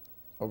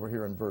 over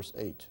here in verse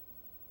 8.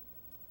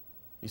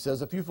 He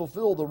says, if you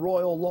fulfill the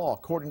royal law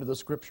according to the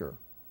Scripture,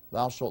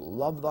 thou shalt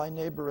love thy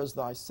neighbor as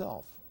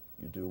thyself.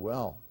 You do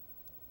well.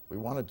 We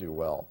want to do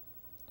well.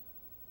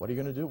 What are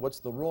you going to do? What's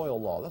the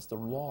royal law? That's the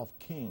law of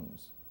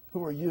kings.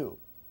 Who are you?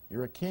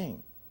 You're a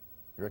king.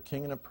 You're a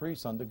king and a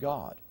priest unto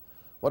God.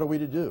 What are we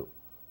to do?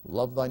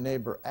 Love thy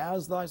neighbor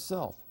as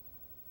thyself.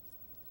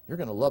 You're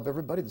going to love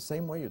everybody the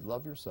same way you'd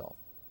love yourself.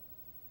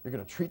 You're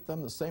going to treat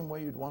them the same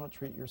way you'd want to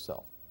treat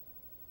yourself.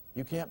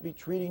 You can't be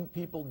treating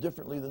people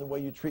differently than the way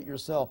you treat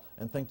yourself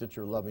and think that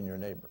you're loving your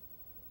neighbor.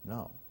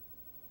 No.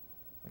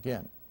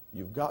 Again,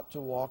 you've got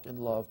to walk in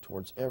love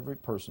towards every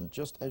person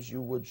just as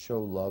you would show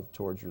love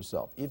towards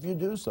yourself. If you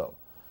do so,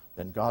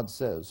 then God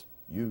says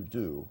you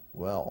do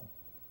well.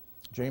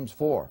 James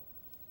 4,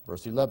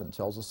 verse 11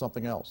 tells us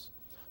something else.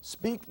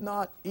 Speak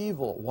not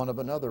evil one of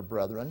another,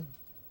 brethren.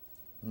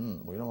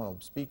 We don't want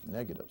to speak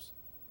negatives.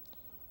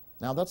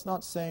 Now, that's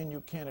not saying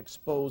you can't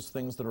expose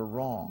things that are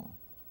wrong.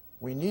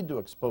 We need to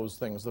expose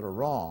things that are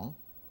wrong.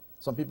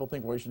 Some people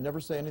think, well, you should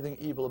never say anything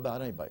evil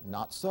about anybody.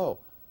 Not so,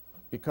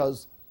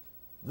 because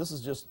this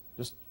is just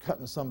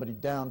cutting somebody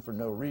down for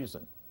no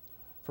reason.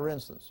 For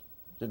instance,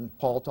 didn't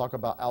Paul talk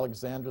about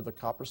Alexander the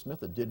coppersmith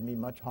that did me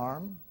much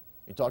harm?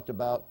 He talked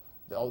about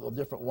all the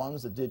different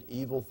ones that did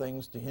evil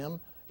things to him.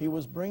 He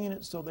was bringing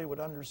it so they would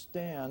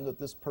understand that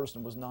this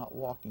person was not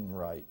walking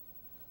right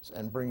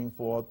and bringing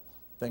forth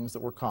things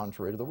that were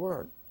contrary to the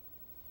word.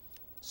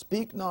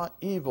 Speak not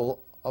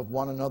evil of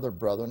one another,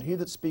 brethren. He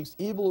that speaks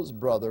evil of his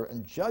brother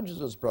and judges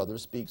his brother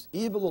speaks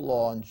evil of the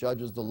law and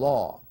judges the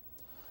law.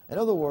 In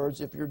other words,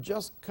 if you're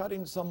just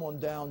cutting someone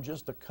down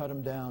just to cut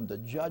them down, to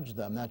judge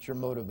them, that's your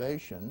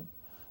motivation,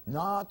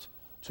 not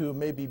to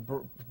maybe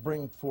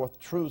bring forth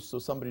truth so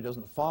somebody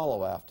doesn't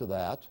follow after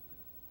that,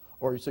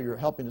 or so you're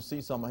helping to see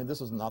someone, hey,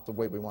 this is not the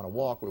way we want to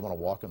walk. We want to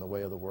walk in the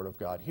way of the Word of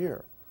God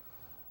here.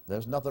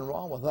 There's nothing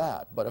wrong with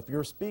that. But if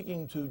you're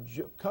speaking to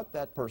cut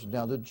that person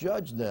down, to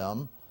judge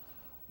them,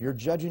 you're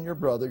judging your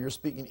brother, you're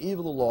speaking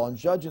evil of the law and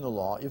judging the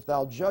law. If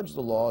thou judge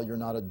the law, you're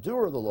not a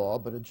doer of the law,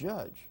 but a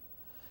judge.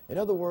 In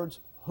other words,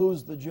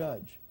 who's the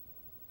judge?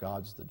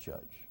 God's the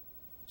judge.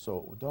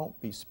 So don't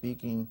be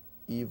speaking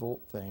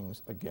evil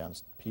things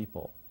against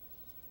people,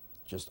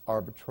 just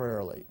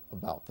arbitrarily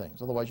about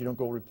things. Otherwise, you don't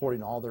go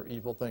reporting all their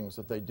evil things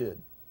that they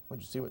did. Well,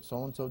 did you see what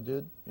so-and-so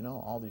did? You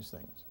know, all these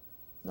things.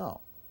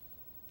 No.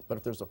 But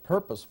if there's a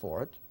purpose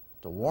for it,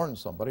 to warn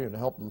somebody and to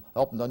help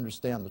them to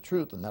understand the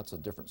truth, then that's a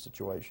different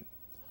situation.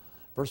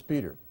 1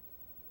 Peter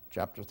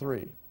chapter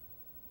 3,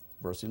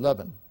 verse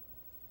 11.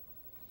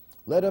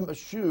 Let him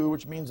eschew,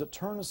 which means to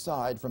turn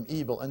aside from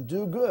evil and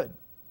do good.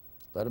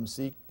 Let him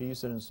seek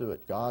peace and ensue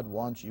it. God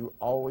wants you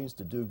always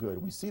to do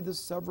good. We see this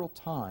several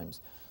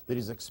times that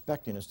he's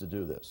expecting us to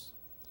do this.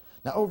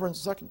 Now over in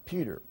 2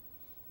 Peter,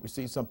 we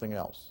see something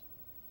else.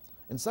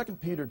 In 2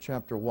 Peter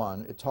chapter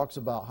 1, it talks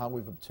about how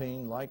we've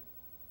obtained like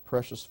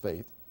precious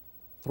faith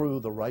through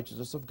the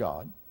righteousness of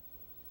God.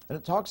 And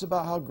it talks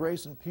about how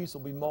grace and peace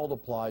will be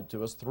multiplied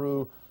to us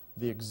through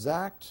the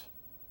exact,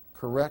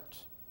 correct,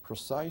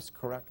 precise,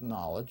 correct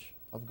knowledge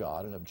of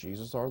God and of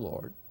Jesus our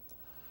Lord.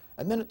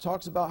 And then it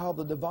talks about how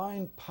the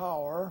divine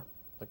power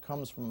that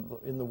comes from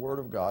in the Word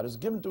of God is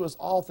given to us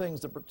all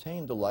things that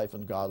pertain to life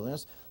and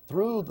godliness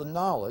through the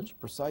knowledge,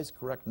 precise,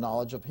 correct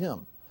knowledge of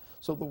Him.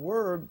 So the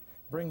Word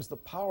brings the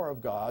power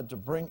of God to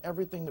bring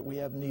everything that we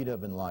have need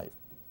of in life.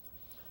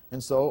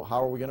 And so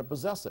how are we going to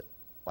possess it?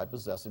 By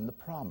possessing the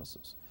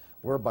promises,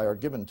 whereby are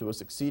given to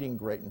us exceeding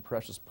great and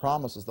precious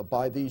promises, that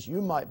by these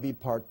you might be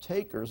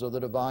partakers of the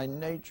divine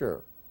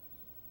nature.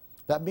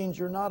 That means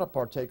you're not a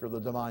partaker of the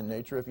divine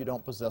nature if you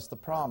don't possess the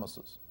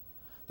promises.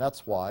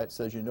 That's why it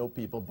says you know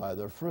people by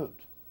their fruit.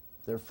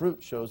 Their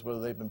fruit shows whether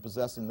they've been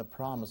possessing the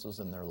promises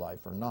in their life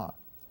or not.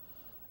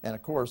 And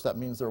of course, that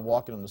means they're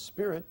walking in the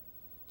Spirit.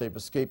 They've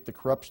escaped the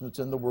corruption that's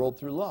in the world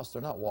through lust.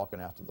 They're not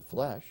walking after the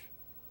flesh.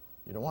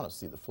 You don't want to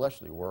see the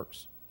fleshly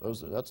works.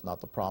 That's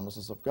not the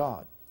promises of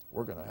God.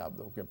 We're going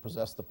to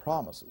possess the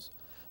promises.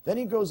 Then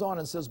he goes on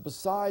and says,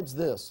 besides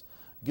this,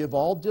 give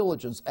all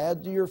diligence,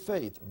 add to your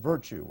faith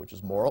virtue, which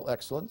is moral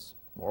excellence,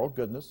 moral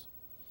goodness.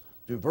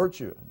 To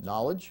virtue,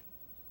 knowledge.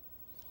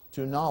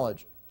 To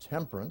knowledge,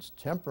 temperance.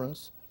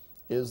 Temperance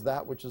is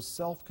that which is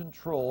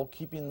self-control,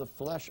 keeping the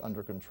flesh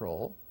under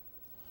control.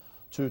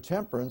 To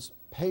temperance,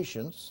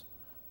 patience.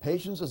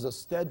 Patience is a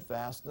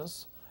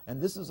steadfastness,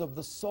 and this is of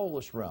the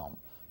soulish realm.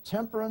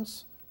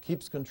 Temperance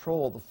keeps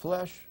control of the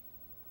flesh.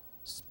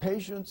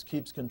 Patience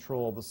keeps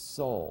control of the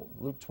soul.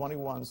 Luke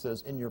 21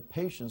 says, in your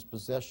patience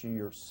possess you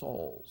your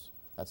souls.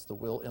 That's the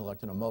will,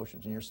 intellect, and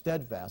emotions. In your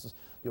steadfastness,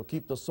 you'll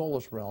keep the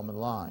soulish realm in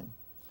line.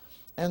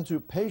 And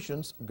to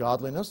patience,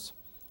 godliness,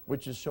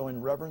 which is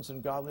showing reverence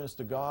and godliness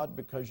to God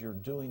because you're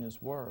doing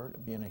His word,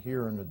 being a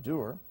hearer and a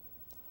doer.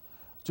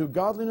 To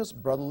godliness,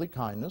 brotherly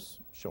kindness,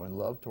 showing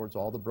love towards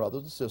all the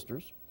brothers and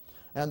sisters.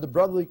 And the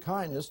brotherly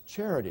kindness,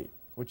 charity,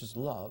 which is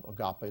love,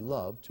 agape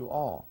love, to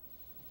all.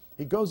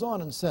 He goes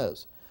on and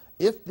says,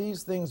 if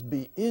these things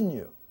be in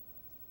you,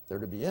 they're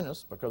to be in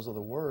us because of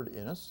the word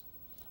in us,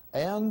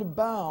 and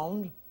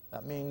abound,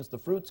 that means the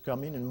fruit's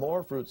coming and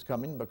more fruit's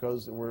coming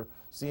because we're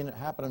seeing it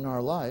happen in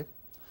our life,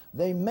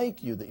 they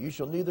make you that you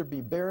shall neither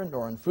be barren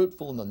nor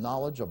unfruitful in the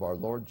knowledge of our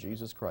Lord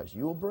Jesus Christ.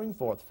 You will bring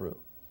forth fruit.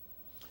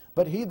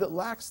 But he that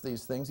lacks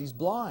these things, he's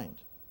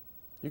blind.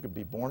 You could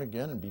be born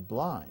again and be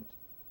blind.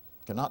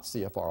 Cannot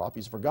see afar off.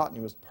 He's forgotten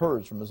he was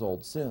purged from his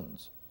old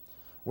sins.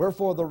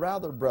 Wherefore the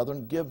rather,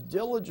 brethren, give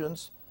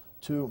diligence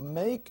to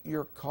make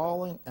your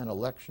calling and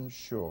election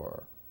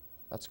sure.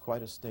 That's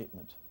quite a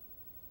statement.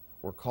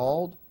 We're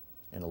called,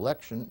 and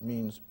election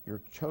means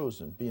you're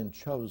chosen, being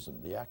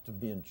chosen, the act of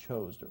being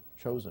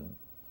chosen.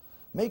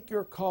 Make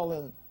your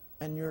calling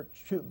and your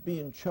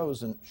being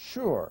chosen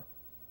sure,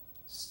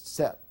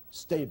 set,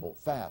 stable,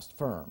 fast,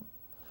 firm.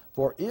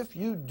 For if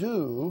you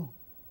do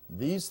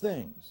these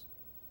things,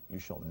 you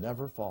shall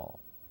never fall.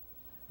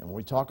 And when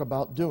we talk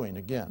about doing,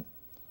 again,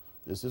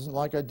 this isn't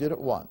like I did it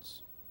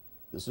once.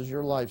 This is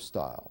your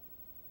lifestyle.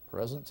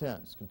 Present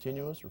tense,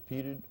 continuous,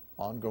 repeated,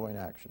 ongoing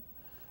action.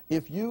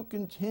 If you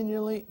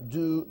continually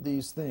do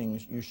these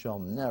things, you shall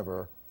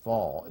never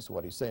fall, is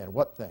what he's saying.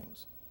 What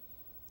things?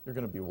 You're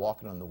going to be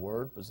walking on the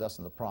Word,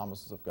 possessing the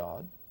promises of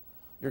God.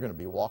 You're going to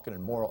be walking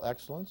in moral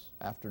excellence,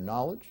 after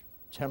knowledge,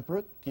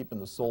 temperate, keeping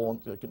the soul,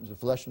 the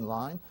flesh in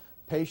line,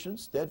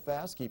 patience,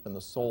 steadfast, keeping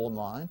the soul in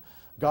line,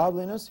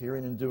 godliness,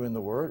 hearing and doing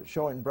the Word,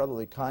 showing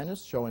brotherly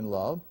kindness, showing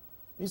love.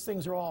 These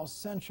things are all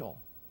essential.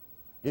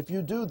 If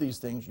you do these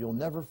things, you'll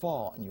never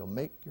fall, and you'll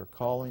make your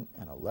calling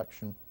and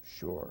election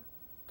sure.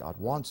 God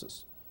wants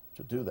us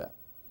to do that.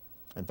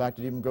 In fact,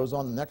 it even goes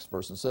on in the next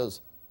verse and says,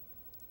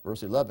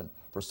 verse 11,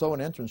 for so an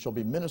entrance shall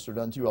be ministered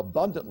unto you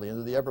abundantly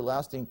into the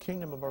everlasting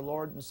kingdom of our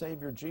Lord and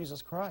Savior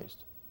Jesus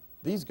Christ.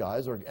 These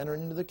guys are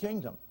entering into the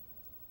kingdom.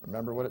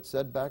 Remember what it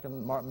said back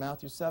in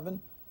Matthew 7?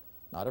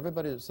 Not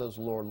everybody that says,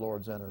 Lord,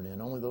 Lord's entering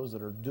in. Only those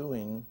that are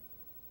doing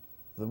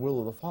the will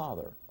of the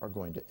Father are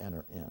going to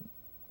enter in.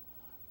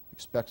 He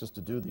expects us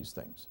to do these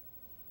things.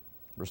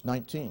 Verse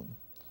 19,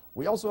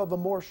 we also have a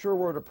more sure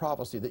word of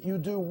prophecy, that you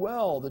do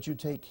well that you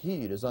take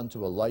heed as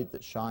unto a light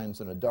that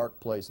shines in a dark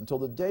place until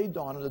the day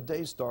dawn and the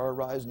day star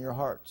arise in your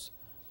hearts.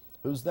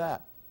 Who's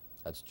that?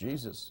 That's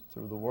Jesus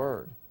through the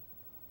Word.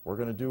 We're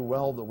going to do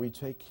well that we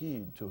take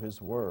heed to His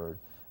Word,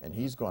 and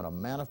He's going to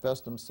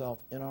manifest Himself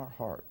in our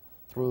heart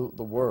through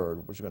the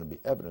Word, which is going to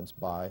be evidenced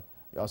by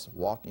us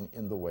walking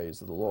in the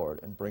ways of the Lord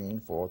and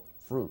bringing forth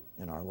fruit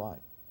in our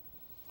life.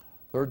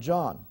 3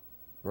 John,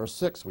 verse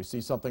 6, we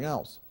see something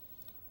else.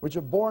 Which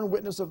have borne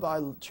witness of thy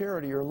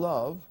charity or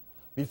love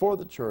before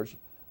the church,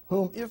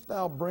 whom if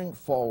thou bring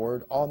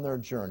forward on their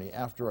journey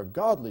after a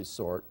godly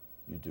sort,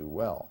 you do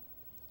well.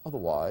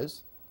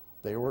 Otherwise,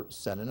 they were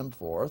sending him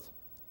forth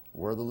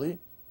worthily.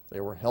 They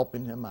were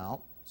helping him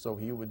out so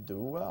he would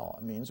do well.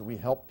 It means we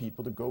help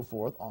people to go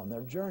forth on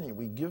their journey.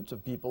 We give to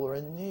people who are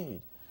in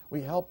need.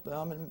 We help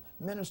them and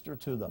minister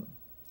to them.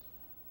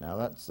 Now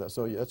that's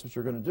what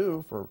you're going to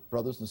do for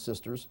brothers and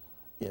sisters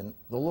in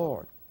the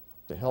Lord,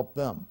 to help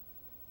them.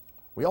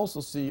 We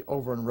also see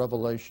over in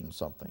Revelation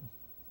something.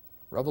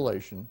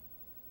 Revelation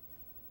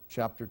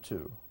chapter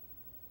 2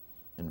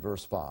 in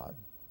verse 5.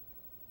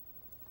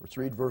 Let's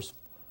read verse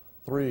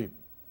 3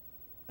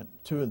 and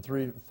 2 and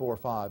 3, 4,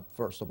 5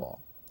 first of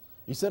all.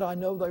 He said, I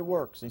know thy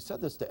works. He said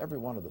this to every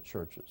one of the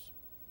churches.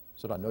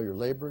 He said, I know your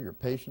labor, your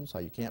patience, how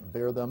you can't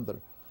bear them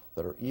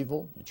that are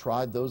evil. You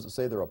tried those that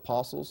say they're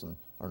apostles and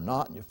are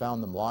not, and you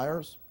found them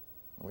liars.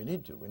 And we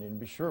need to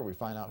be sure we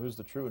find out who's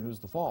the true and who's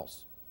the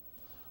false.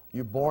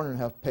 You've borne and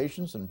have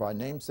patience, and by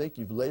name's sake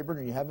you've labored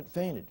and you haven't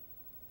fainted.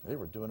 They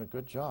were doing a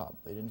good job.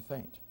 They didn't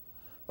faint.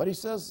 But he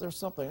says there's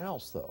something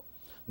else, though.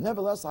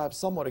 Nevertheless, I have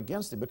somewhat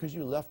against thee because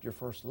you left your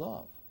first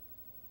love.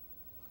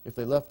 If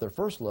they left their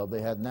first love,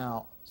 they had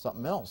now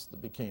something else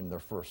that became their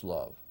first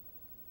love.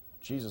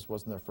 Jesus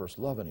wasn't their first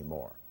love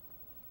anymore.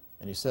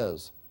 And he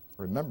says,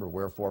 remember,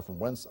 wherefore, from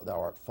whence thou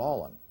art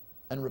fallen,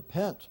 and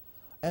repent,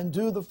 and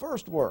do the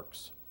first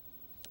works.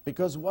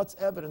 Because what's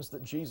evidence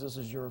that Jesus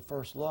is your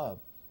first love?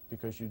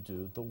 Because you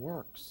do the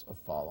works of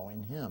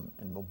following him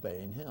and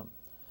obeying him.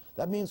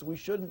 That means we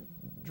shouldn't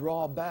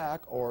draw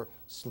back or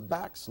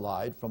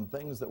backslide from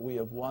things that we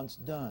have once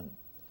done.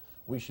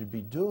 We should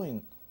be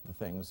doing the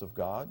things of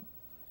God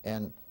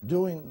and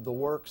doing the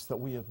works that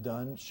we have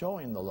done,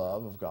 showing the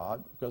love of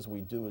God, because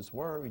we do his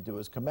word, we do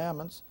his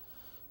commandments.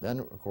 Then,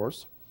 of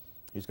course,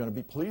 he's going to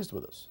be pleased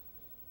with us.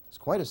 It's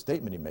quite a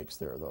statement he makes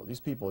there, though. These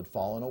people had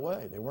fallen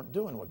away. They weren't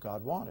doing what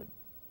God wanted.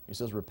 He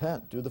says,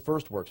 repent, do the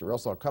first works, or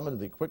else I'll come unto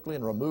thee quickly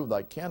and remove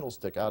thy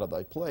candlestick out of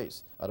thy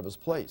place, out of his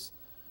place.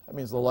 That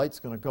means the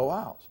light's going to go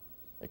out,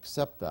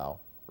 except thou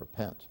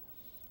repent.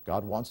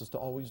 God wants us to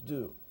always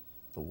do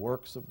the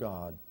works of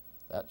God.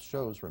 That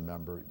shows,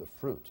 remember, the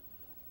fruit.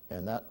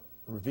 And that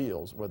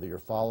reveals whether you're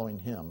following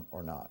him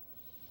or not.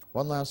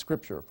 One last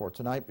scripture for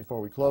tonight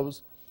before we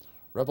close.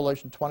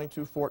 Revelation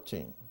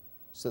 22:14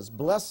 says,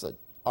 blessed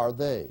are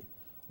they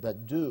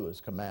that do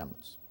his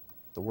commandments.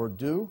 The word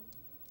do,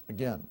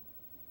 again,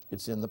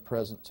 it's in the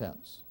present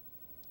tense.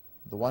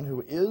 The one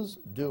who is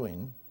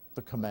doing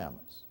the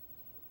commandments.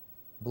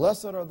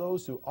 Blessed are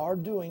those who are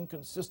doing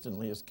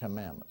consistently his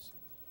commandments.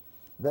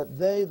 That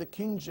they, the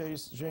King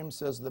James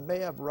says, that may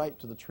have right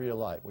to the tree of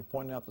life. We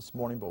pointed out this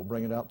morning, but we'll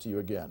bring it out to you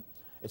again.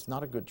 It's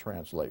not a good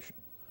translation.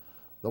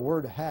 The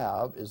word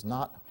have is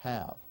not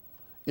have.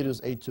 It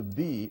is a to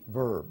be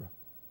verb.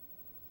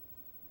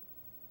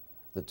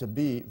 The to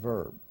be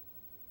verb.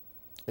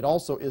 It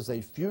also is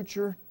a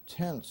future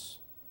tense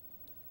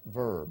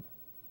verb.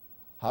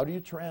 How do you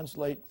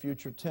translate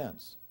future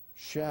tense?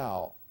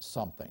 Shall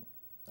something.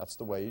 That's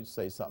the way you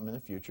say something in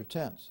the future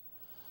tense.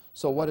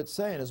 So what it's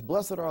saying is,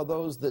 blessed are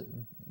those that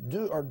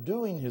are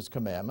doing his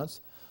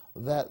commandments,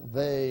 that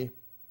they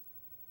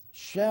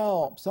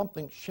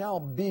something shall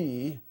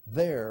be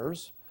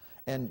theirs.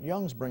 And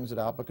Young's brings it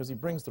out because he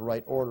brings the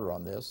right order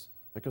on this,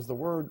 because the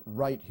word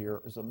right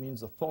here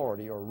means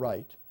authority or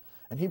right.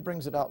 And he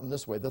brings it out in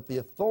this way, that the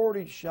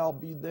authority shall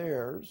be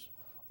theirs,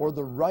 or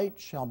the right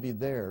shall be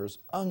theirs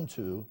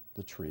unto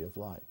the tree of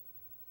life.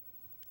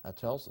 That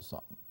tells us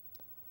something.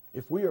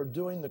 If we are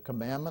doing the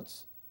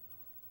commandments,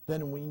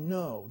 then we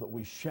know that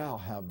we shall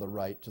have the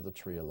right to the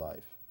tree of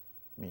life.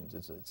 It means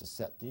it's a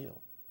set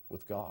deal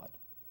with God.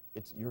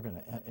 You're going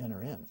to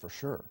enter in for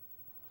sure.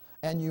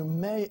 And you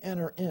may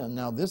enter in.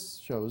 Now this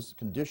shows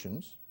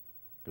conditions,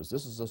 because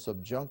this is a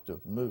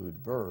subjunctive mood,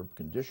 verb,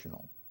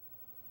 conditional.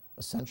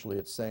 Essentially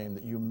it's saying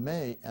that you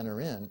may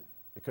enter in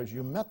because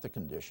you met the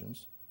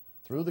conditions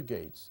through the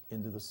gates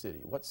into the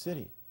city. What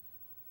city?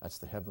 That's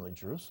the heavenly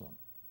Jerusalem.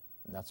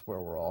 And that's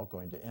where we're all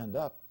going to end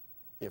up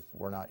if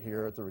we're not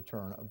here at the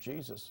return of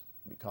Jesus.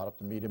 Be caught up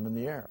to meet him in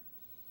the air.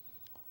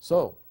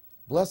 So,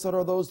 blessed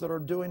are those that are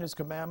doing his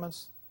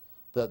commandments,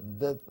 that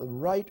the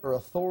right or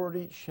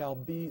authority shall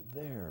be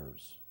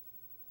theirs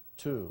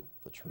to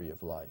the tree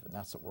of life. And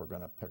that's what we're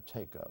going to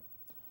partake of.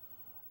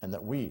 And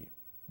that we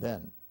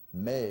then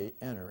may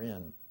enter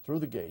in through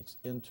the gates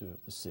into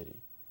the city.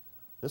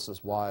 This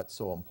is why it's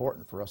so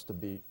important for us to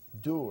be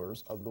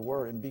doers of the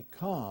word and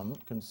become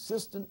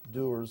consistent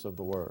doers of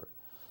the word.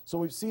 So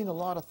we've seen a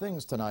lot of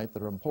things tonight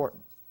that are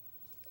important.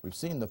 We've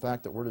seen the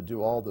fact that we're to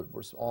do all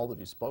that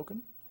he's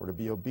spoken. We're to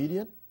be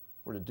obedient.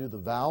 We're to do the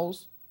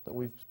vows that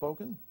we've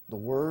spoken, the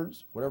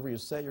words, whatever you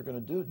say you're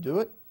going to do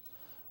it.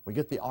 We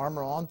get the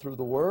armor on through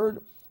the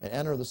word and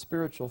enter the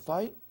spiritual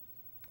fight.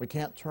 We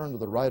can't turn to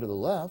the right or the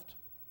left.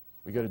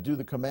 We got to do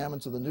the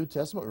commandments of the New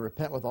Testament. We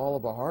repent with all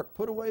of our heart.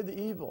 Put away the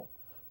evil.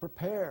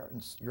 Prepare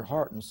your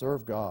heart and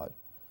serve God.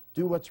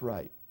 Do what's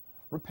right.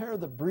 Repair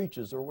the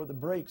breaches or the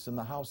breaks in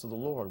the house of the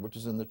Lord, which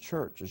is in the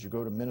church as you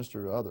go to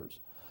minister to others.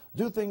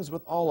 Do things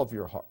with all of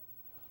your heart.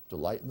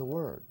 Delight in the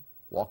word.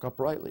 Walk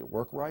uprightly.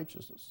 Work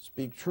righteousness.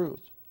 Speak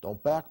truth.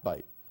 Don't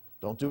backbite.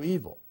 Don't do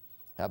evil.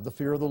 Have the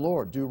fear of the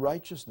Lord. Do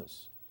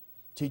righteousness.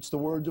 Teach the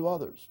word to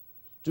others.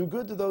 Do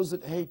good to those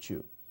that hate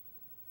you.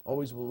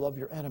 Always will love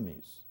your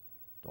enemies.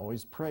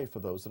 Always pray for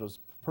those that have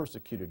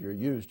persecuted you or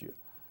used you.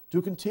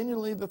 Do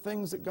continually the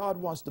things that God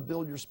wants to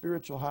build your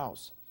spiritual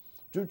house.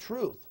 Do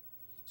truth,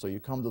 so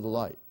you come to the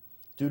light.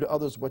 Do to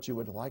others what you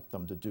would like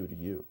them to do to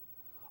you.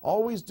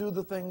 Always do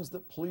the things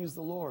that please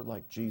the Lord,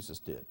 like Jesus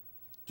did.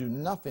 Do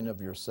nothing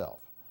of yourself.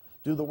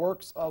 Do the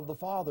works of the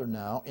Father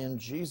now in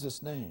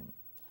Jesus' name.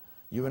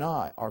 You and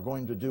I are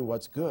going to do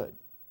what's good.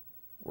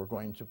 We're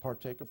going to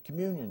partake of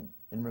communion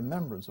in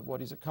remembrance of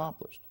what he's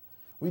accomplished.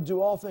 We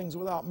do all things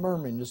without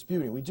murmuring,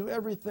 disputing. We do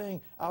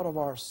everything out of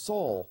our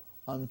soul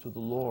unto the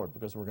Lord,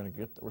 because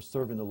we're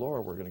serving the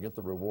Lord. We're going to get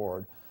the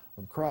reward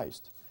of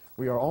Christ.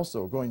 We are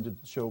also going to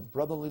show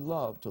brotherly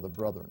love to the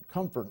brethren,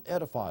 comfort and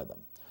edify them.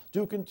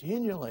 Do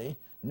continually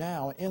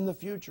now in the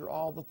future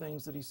all the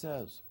things that he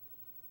says.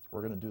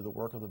 We're going to do the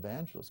work of the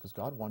evangelist, because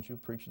God wants you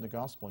preaching the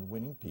gospel and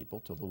winning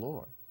people to the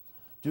Lord.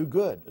 Do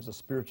good as a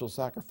spiritual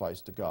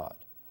sacrifice to God.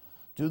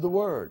 Do the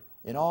word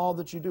in all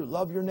that you do.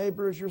 Love your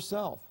neighbor as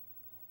yourself.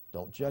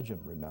 Don't judge him,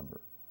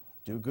 remember.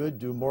 Do good,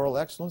 do moral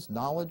excellence,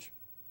 knowledge,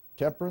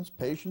 temperance,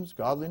 patience,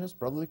 godliness,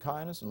 brotherly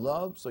kindness, and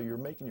love, so you're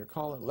making your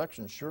call and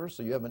election sure,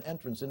 so you have an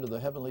entrance into the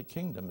heavenly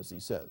kingdom, as he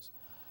says.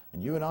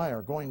 And you and I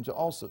are going to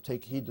also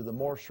take heed to the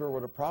more sure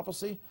word of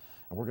prophecy,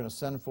 and we're going to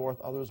send forth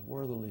others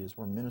worthily as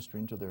we're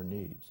ministering to their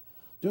needs.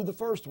 Do the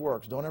first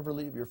works. Don't ever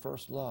leave your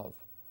first love.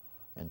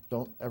 And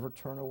don't ever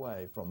turn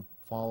away from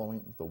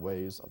following the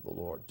ways of the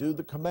Lord. Do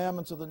the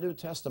commandments of the New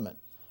Testament.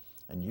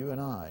 And you and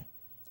I,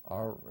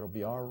 it'll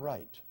be our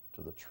right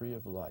to the tree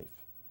of life.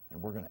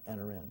 And we're going to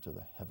enter into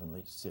the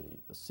heavenly city,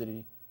 the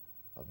city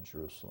of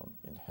Jerusalem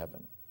in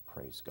heaven.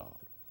 Praise God.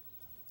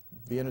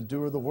 Being a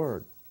doer of the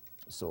word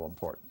is so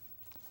important.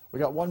 We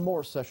got one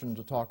more session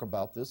to talk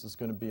about this. It's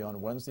going to be on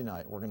Wednesday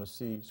night. We're going to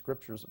see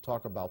scriptures that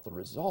talk about the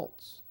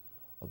results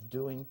of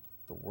doing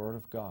the word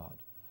of God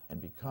and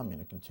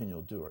becoming a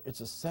continual doer. It's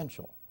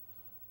essential.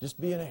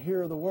 Just being a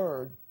hearer of the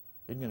word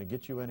isn't going to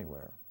get you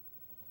anywhere.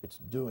 It's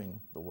doing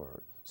the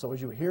word. So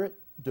as you hear it,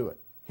 do it.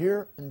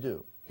 Hear and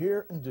do.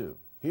 Hear and do.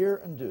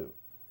 Hear and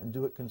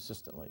do it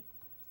consistently.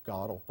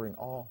 God will bring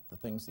all the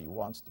things that he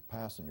wants to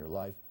pass in your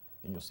life,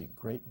 and you'll see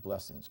great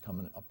blessings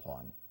coming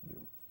upon you.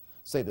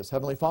 Say this: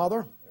 Heavenly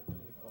Father,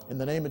 in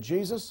the name of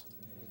Jesus,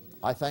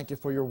 I thank you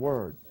for your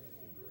word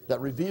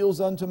that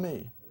reveals unto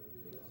me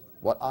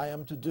what I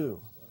am to do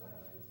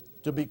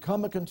to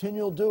become a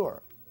continual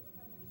doer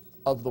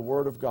of the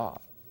word of God.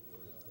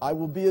 I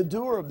will be a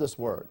doer of this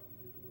word,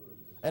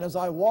 and as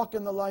I walk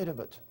in the light of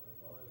it,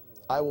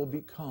 I will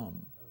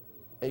become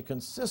a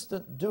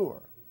consistent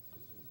doer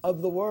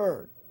of the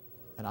word,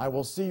 and I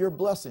will see your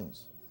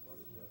blessings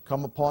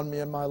come upon me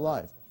in my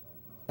life,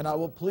 and I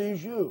will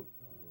please you,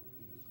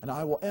 and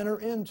I will enter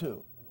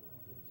into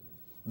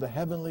the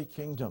heavenly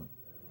kingdom,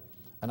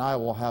 and I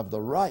will have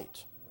the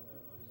right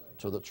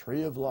to the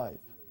tree of life,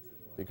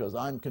 because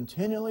I'm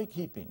continually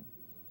keeping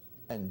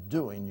and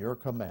doing your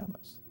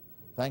commandments.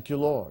 Thank you,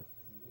 Lord.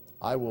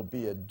 I will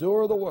be a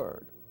doer of the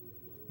word,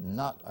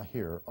 not a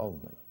hearer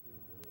only.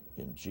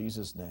 In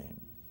Jesus' name,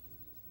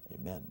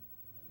 amen.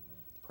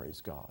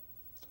 Praise God.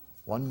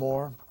 One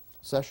more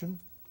session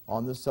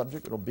on this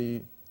subject. It'll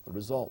be the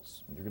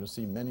results. You're going to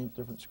see many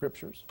different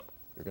scriptures.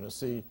 You're going to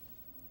see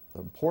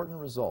the important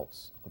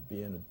results of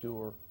being a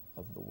doer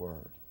of the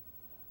word,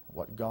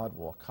 what God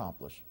will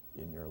accomplish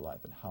in your life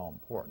and how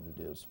important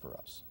it is for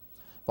us.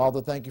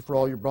 Father, thank you for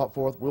all you brought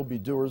forth. We'll be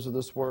doers of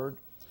this word,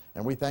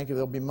 and we thank you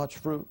there'll be much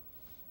fruit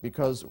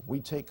because we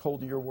take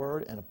hold of your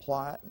word and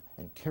apply it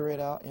and carry it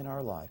out in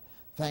our life.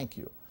 Thank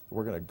you.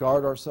 We're going to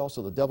guard ourselves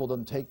so the devil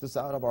doesn't take this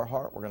out of our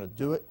heart. We're going to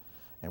do it,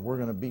 and we're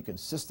going to be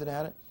consistent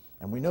at it,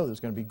 and we know there's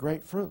going to be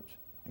great fruit,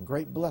 and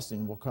great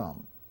blessing will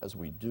come as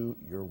we do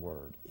your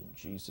word. In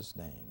Jesus'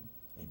 name,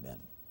 amen.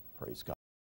 Praise God.